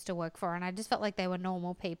doctors I used to work for, and I just felt like they were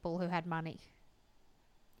normal people who had money.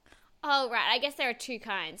 Oh, right. I guess there are two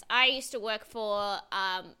kinds. I used to work for,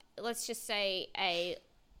 let's just say, a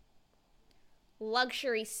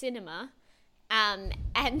luxury cinema, and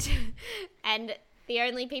the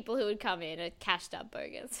only people who would come in are cashed up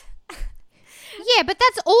bogans. Yeah, but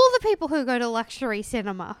that's all the people who go to luxury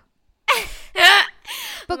cinema.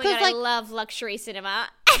 Because I love luxury cinema.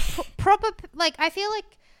 Proper, I feel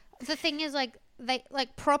like the thing is they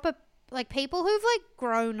proper people who've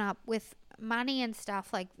grown up with money and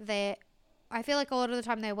stuff, I feel like a lot of the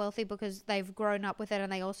time they're wealthy because they've grown up with it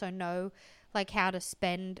and they also know how to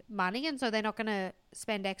spend money, and so they're not going to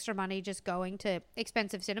spend extra money just going to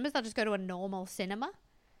expensive cinemas. They'll just go to a normal cinema.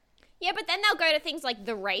 Yeah, but then they'll go to things like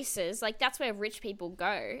the races. That's where rich people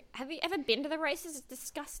go. Have you ever been to the races? It's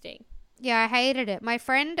disgusting. Yeah, I hated it. My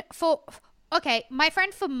friend for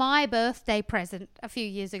my birthday present a few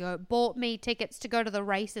years ago bought me tickets to go to the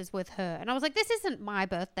races with her. And I was like, this isn't my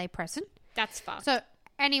birthday present. That's fucked. So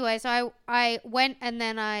anyway, so I went and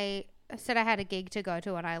then I said I had a gig to go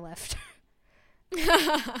to and I left.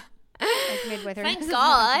 Midway through. Thank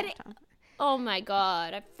God. Oh my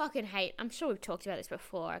God. I fucking hate, I'm sure we've talked about this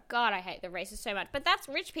before. God, I hate the races so much. But that's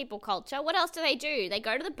rich people culture. What else do? They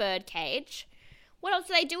go to the birdcage. What else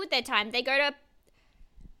do they do with their time? They go to...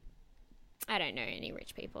 I don't know any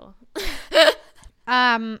rich people.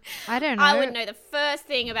 I don't know. I would know the first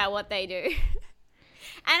thing about what they do.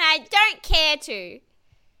 And I don't care to.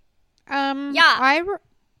 Yeah.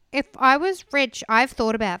 If I was rich, I've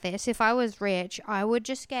thought about this. If I was rich, I would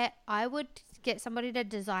get somebody to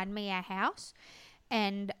design me a house,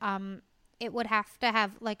 and it would have to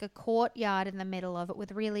have a courtyard in the middle of it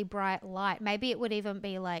with really bright light. Maybe it would even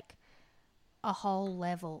be a whole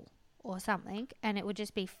level or something, and it would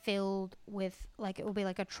just be filled with it would be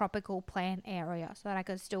a tropical plant area so that I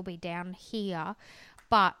could still be down here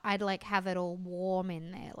but I'd like have it all warm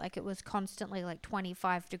in there. Like it was constantly like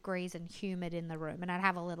 25 degrees and humid in the room, and I'd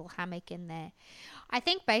have a little hammock in there. I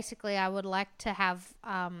think basically I would like to have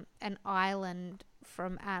an island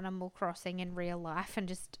from Animal Crossing in real life and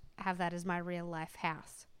just have that as my real life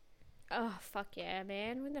house. Oh, fuck yeah,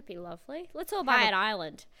 man. Wouldn't that be lovely? Let's all buy an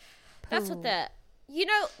island. That's what the... You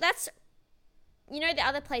know, that's... You know, the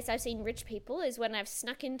other place I've seen rich people is when I've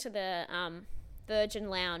snuck into the Virgin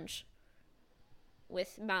Lounge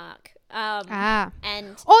with Mark.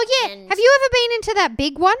 And oh yeah, and have you ever been into that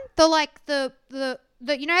big one? The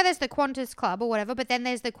you know how there's the Qantas Club or whatever, but then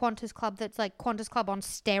there's the Qantas Club that's like Qantas Club on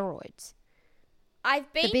steroids.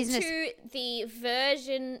 I've been to the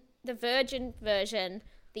Virgin version,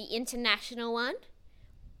 the international one,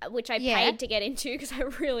 which I paid to get into because I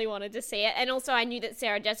really wanted to see it. And also I knew that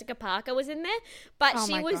Sarah Jessica Parker was in there, but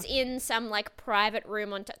she was in some like private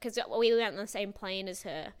room on because we went on the same plane as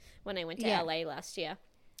her when I went to LA last year.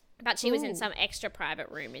 But she was in some extra private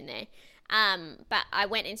room in there. But I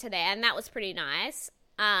went into there and that was pretty nice.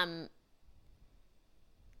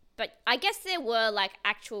 But I guess there were like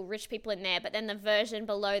actual rich people in there, but then the version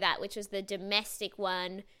below that, which was the domestic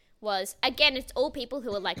one, was, again, it's all people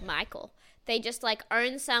who are like Michael. They just like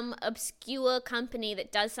own some obscure company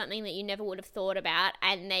that does something that you never would have thought about,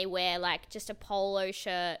 and they wear like just a polo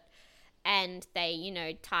shirt and they, you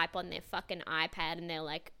know, type on their fucking iPad, and they're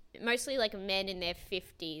like mostly like men in their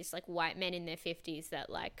 50s, like white men in their 50s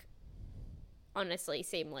that like honestly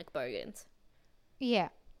seem like bogans. Yeah.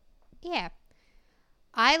 Yeah.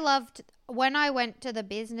 I loved when I went to the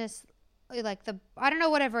business, like I don't know,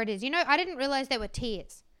 whatever it is. You know, I didn't realize there were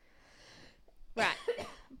tiers. Right.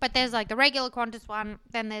 But there's like the regular Qantas one,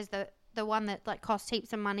 then there's the one that like costs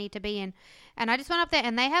heaps of money to be in. And I just went up there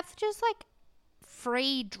and they have just like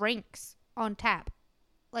free drinks on tap,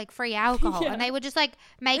 like free alcohol. And they were just like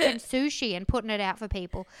making sushi and putting it out for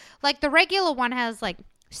people. Like the regular one has like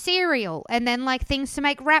cereal and then like things to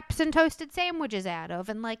make wraps and toasted sandwiches out of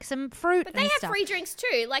and like some fruit. But they have free drinks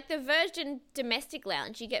too. Like the Virgin Domestic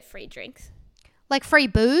Lounge, you get free drinks. Like free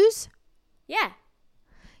booze? Yeah.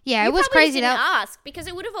 Yeah, it was crazy. You probably didn't ask because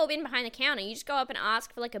it would have all been behind the counter. You just go up and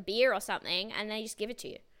ask for like a beer or something and they just give it to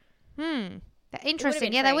you.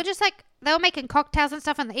 Interesting. Yeah, they were just like, they were making cocktails and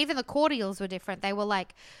stuff, and even the cordials were different. They were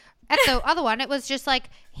like, at the other one, it was just like,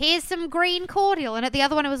 here's some green cordial. And at the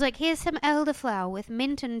other one, it was like, here's some elderflower with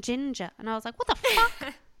mint and ginger. And I was like, what the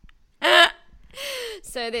fuck?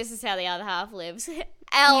 So this is how the other half lives.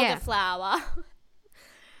 Elderflower.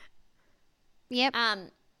 Yep.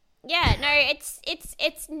 Yeah, no,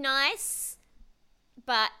 it's nice,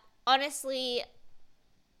 but honestly,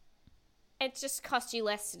 it just costs you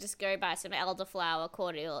less to just go buy some elderflower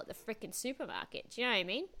cordial at the freaking supermarket. Do you know what I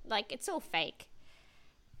mean? Like, it's all fake.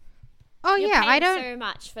 Oh, You're yeah, I paying don't... so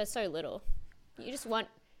much for so little. You just want...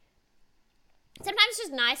 Sometimes it's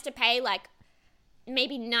just nice to pay, like,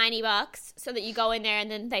 maybe $90 so that you go in there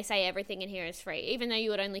and then they say everything in here is free, even though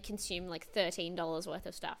you would only consume, like, $13 worth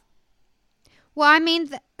of stuff. Well, I mean,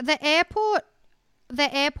 the airport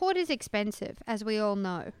is expensive, as we all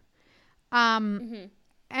know. And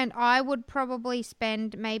I would probably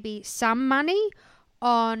spend maybe some money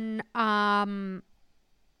on, I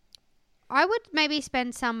would maybe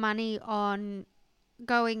spend some money on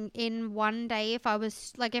going in one day if I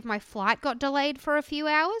was, like, if my flight got delayed for a few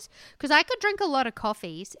hours. Because I could drink a lot of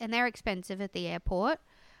coffees, and they're expensive at the airport.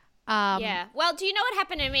 Yeah. Well, do you know what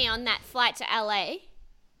happened to me on that flight to LA?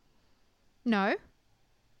 No.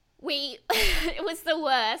 It was the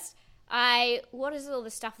worst. What is all the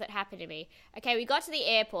stuff that happened to me? Okay, we got to the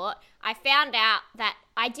airport. I found out that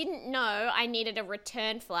I didn't know I needed a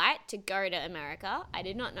return flight to go to America. I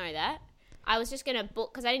did not know that. I was just going to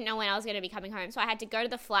book, because I didn't know when I was going to be coming home. So I had to go to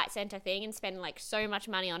the flight center thing and spend like so much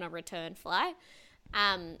money on a return flight,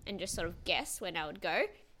 and just sort of guess when I would go.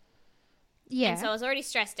 Yeah. And so I was already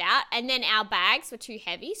stressed out. And then our bags were too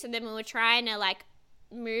heavy. So then we were trying to like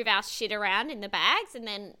move our shit around in the bags, and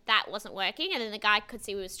then that wasn't working, and then the guy could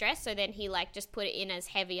see we were stressed, so then he like just put it in as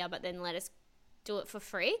heavier but then let us do it for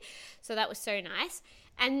free. So that was so nice.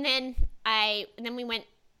 And then we went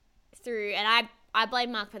through, and I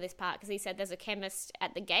blame Mark for this part because he said there's a chemist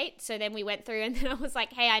at the gate. So then we went through, and then I was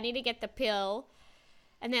like, hey, I need to get the pill,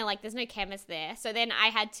 and they're like, there's no chemist there. So then I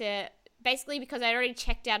had to, basically because I'd already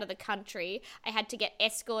checked out of the country, I had to get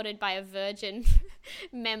escorted by a Virgin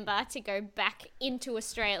member to go back into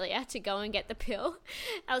Australia to go and get the pill.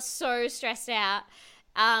 I was so stressed out.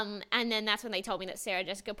 And then that's when they told me that Sarah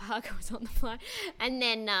Jessica Parker was on the flight. And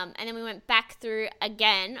then we went back through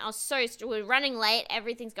again. I was we were running late.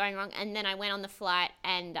 Everything's going wrong. And then I went on the flight,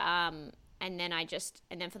 and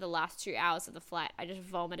then for the last 2 hours of the flight, I just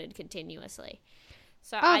vomited continuously.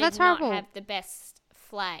 So I that's did not horrible. have the best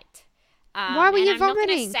flight. Why were you I'm not going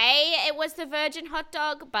vomiting? to say it was the virgin hot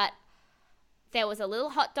dog, but there was a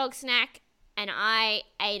little hot dog snack, and I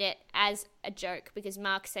ate it as a joke because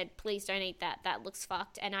Mark said, please don't eat that. That looks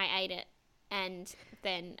fucked. And I ate it. And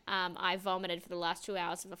then I vomited for the last 2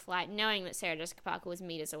 hours of the flight, knowing that Sarah Jessica Parker was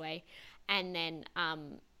meters away. And then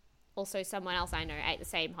also someone else I know ate the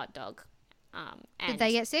same hot dog. Did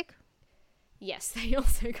they get sick? Yes, they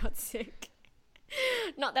also got sick.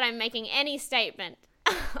 Not that I'm making any statement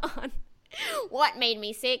on what made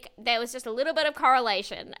me sick. There was just a little bit of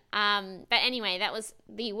correlation. But anyway, that was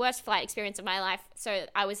the worst flight experience of my life. So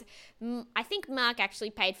I think Mark actually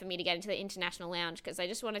paid for me to get into the international lounge because I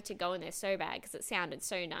just wanted to go in there so bad because it sounded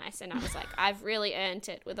so nice. And I was like, I've really earned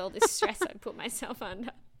it with all this stress I put myself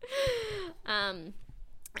under. And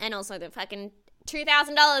also the fucking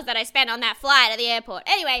 $2,000 that I spent on that flight at the airport.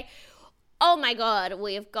 Anyway, oh my God,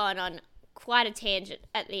 we have gone on quite a tangent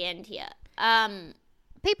at the end here.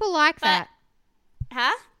 People like that.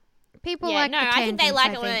 Huh? People like the I think they tangents,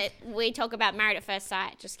 like I it think. when we talk about Married at First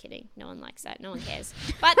Sight. Just kidding. No one likes that. No one cares.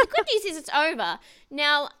 But the good news is it's over.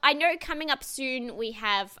 Now, I know coming up soon we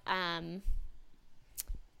have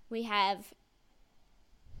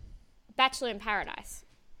Bachelor in Paradise.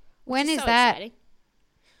 When is So that? exciting.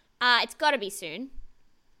 It's got to be soon.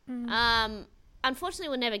 Unfortunately,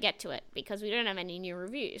 we'll never get to it because we don't have any new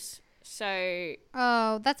reviews. So,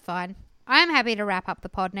 Oh, that's fine. I'm happy to wrap up the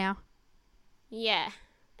pod now. yeah.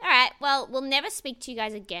 All right. Well, we'll never speak to you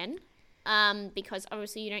guys again because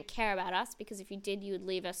obviously you don't care about us because if you did, you would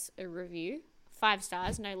leave us a review. 5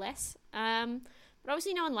 stars, no less. But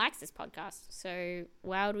obviously no one likes this podcast. So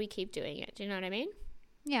why would we keep doing it? Do you know what I mean?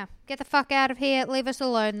 Yeah. Get the fuck out of here. Leave us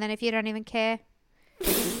alone then if you don't even care.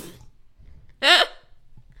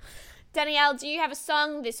 Danielle, do you have a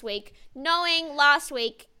song this week? Knowing last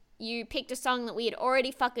week you picked a song that we had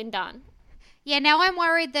already fucking done. Yeah, now I'm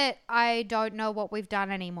worried that I don't know what we've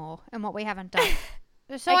done anymore and what we haven't done.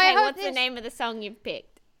 So Okay, I hope what's the name of the song you've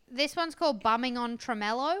picked? This one's called Bumming on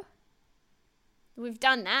Tremello. We've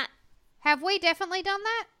done that. Have we definitely done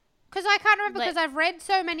that? Because I can't remember because Let- I've read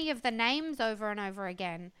so many of the names over and over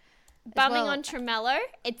again. as Bumming well. on Tremello.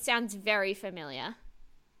 It sounds very familiar.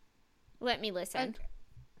 Let me listen. Okay.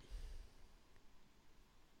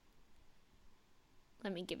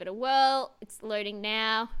 Let me give it a whirl. It's loading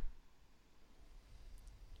now.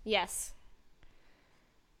 Yes.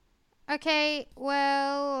 Okay,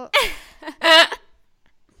 well...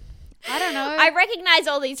 I don't know. I recognize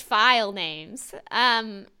all these file names.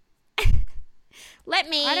 Let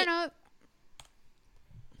me... I don't know.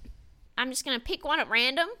 I'm just going to pick one at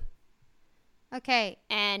random. Okay,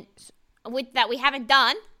 And with that we haven't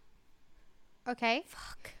done. okay.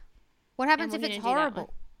 Fuck. What happens And if we're it's gonna do that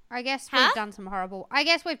horrible? I guess Huh? we've done some horrible... I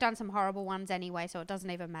guess we've done some horrible ones anyway, so it doesn't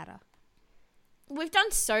even matter. We've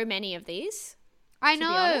done so many of these. I To be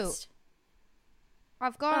know. honest.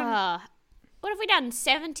 I've gone... What have we done?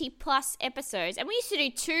 70 plus episodes. And we used to do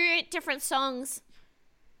 2 different songs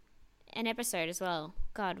an episode as well.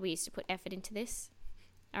 God, we used to put effort into this.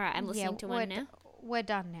 All right, I'm listening to one now. We're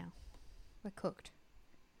done now. We're cooked.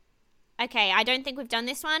 Okay, I don't think we've done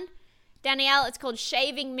this one. Danielle, it's called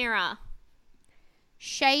Shaving Mirror.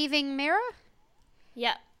 Shaving Mirror?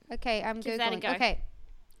 Yep. Okay, I'm Give Googling. that a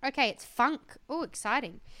go. Okay, it's funk. Oh,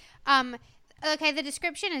 exciting. Okay, the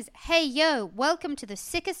description is, hey, yo, welcome to the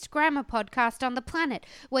sickest grammar podcast on the planet,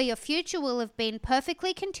 where your future will have been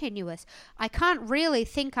perfectly continuous. I can't really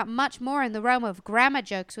think up much more in the realm of grammar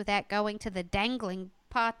jokes without going to the dangling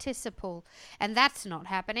participle. And that's not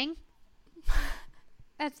happening.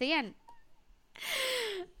 That's the end.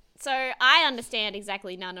 So I understand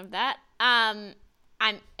exactly none of that.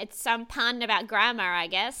 It's some pun about grammar, I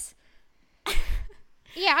guess.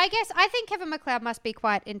 Yeah, I think Kevin MacLeod must be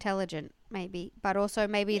quite intelligent, maybe, but also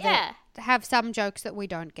maybe Yeah. they have some jokes that we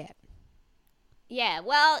don't get. Yeah,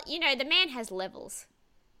 well, you know, the man has levels.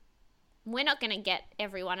 We're not going to get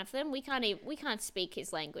every one of them. We can't speak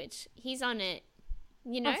his language. He's on it,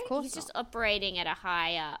 you know, Of course he's just operating at a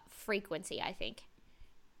higher frequency, I think.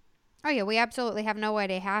 Oh yeah, we absolutely have no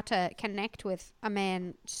idea how to connect with a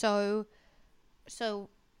man so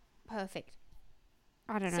perfect.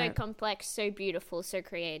 I don't know. So complex, so beautiful, so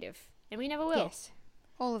creative. And we never will. Yes.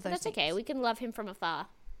 All of But those that's okay. things. We can love him from afar.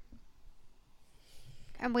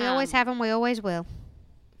 And we always have and we always will.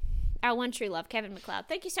 Our one true love, Kevin MacLeod.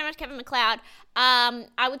 Thank you so much, Kevin MacLeod.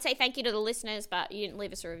 I would say thank you to the listeners, but you didn't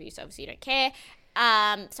leave us a review, so obviously you don't care.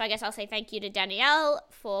 So I guess I'll say thank you to Danielle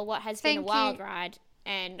for what has been a Thank wild you. ride.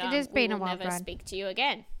 And It has been a we'll wild never ride. speak to you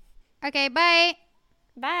again. Okay, bye.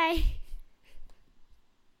 Bye.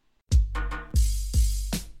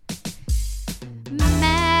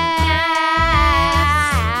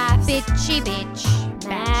 bitch,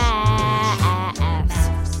 maths,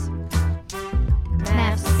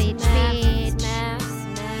 bitch, bitch, maths,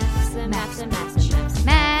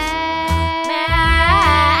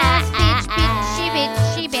 bitch,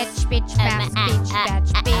 bitch, bitch, maths,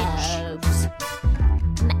 bitch, bitch.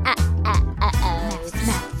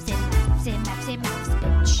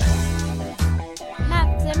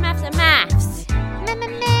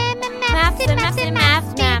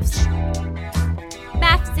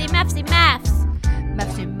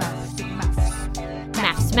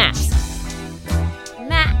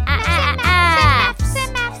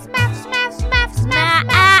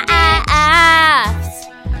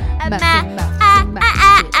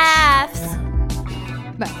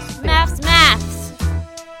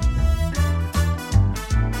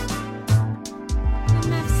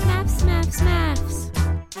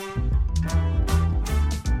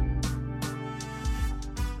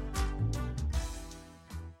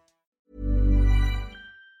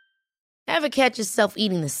 Ever catch yourself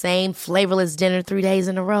eating the same flavorless dinner 3 days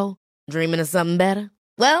in a row? Dreaming of something better?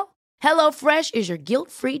 Well, HelloFresh is your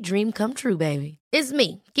guilt-free dream come true, baby. It's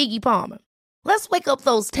me, Keke Palmer. Let's wake up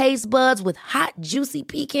those taste buds with hot, juicy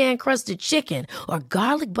pecan-crusted chicken or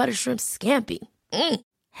garlic butter shrimp scampi.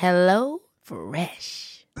 Hello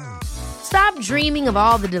Fresh. Stop dreaming of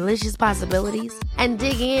all the delicious possibilities and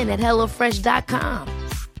dig in at HelloFresh.com.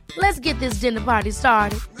 Let's get this dinner party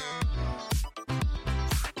started.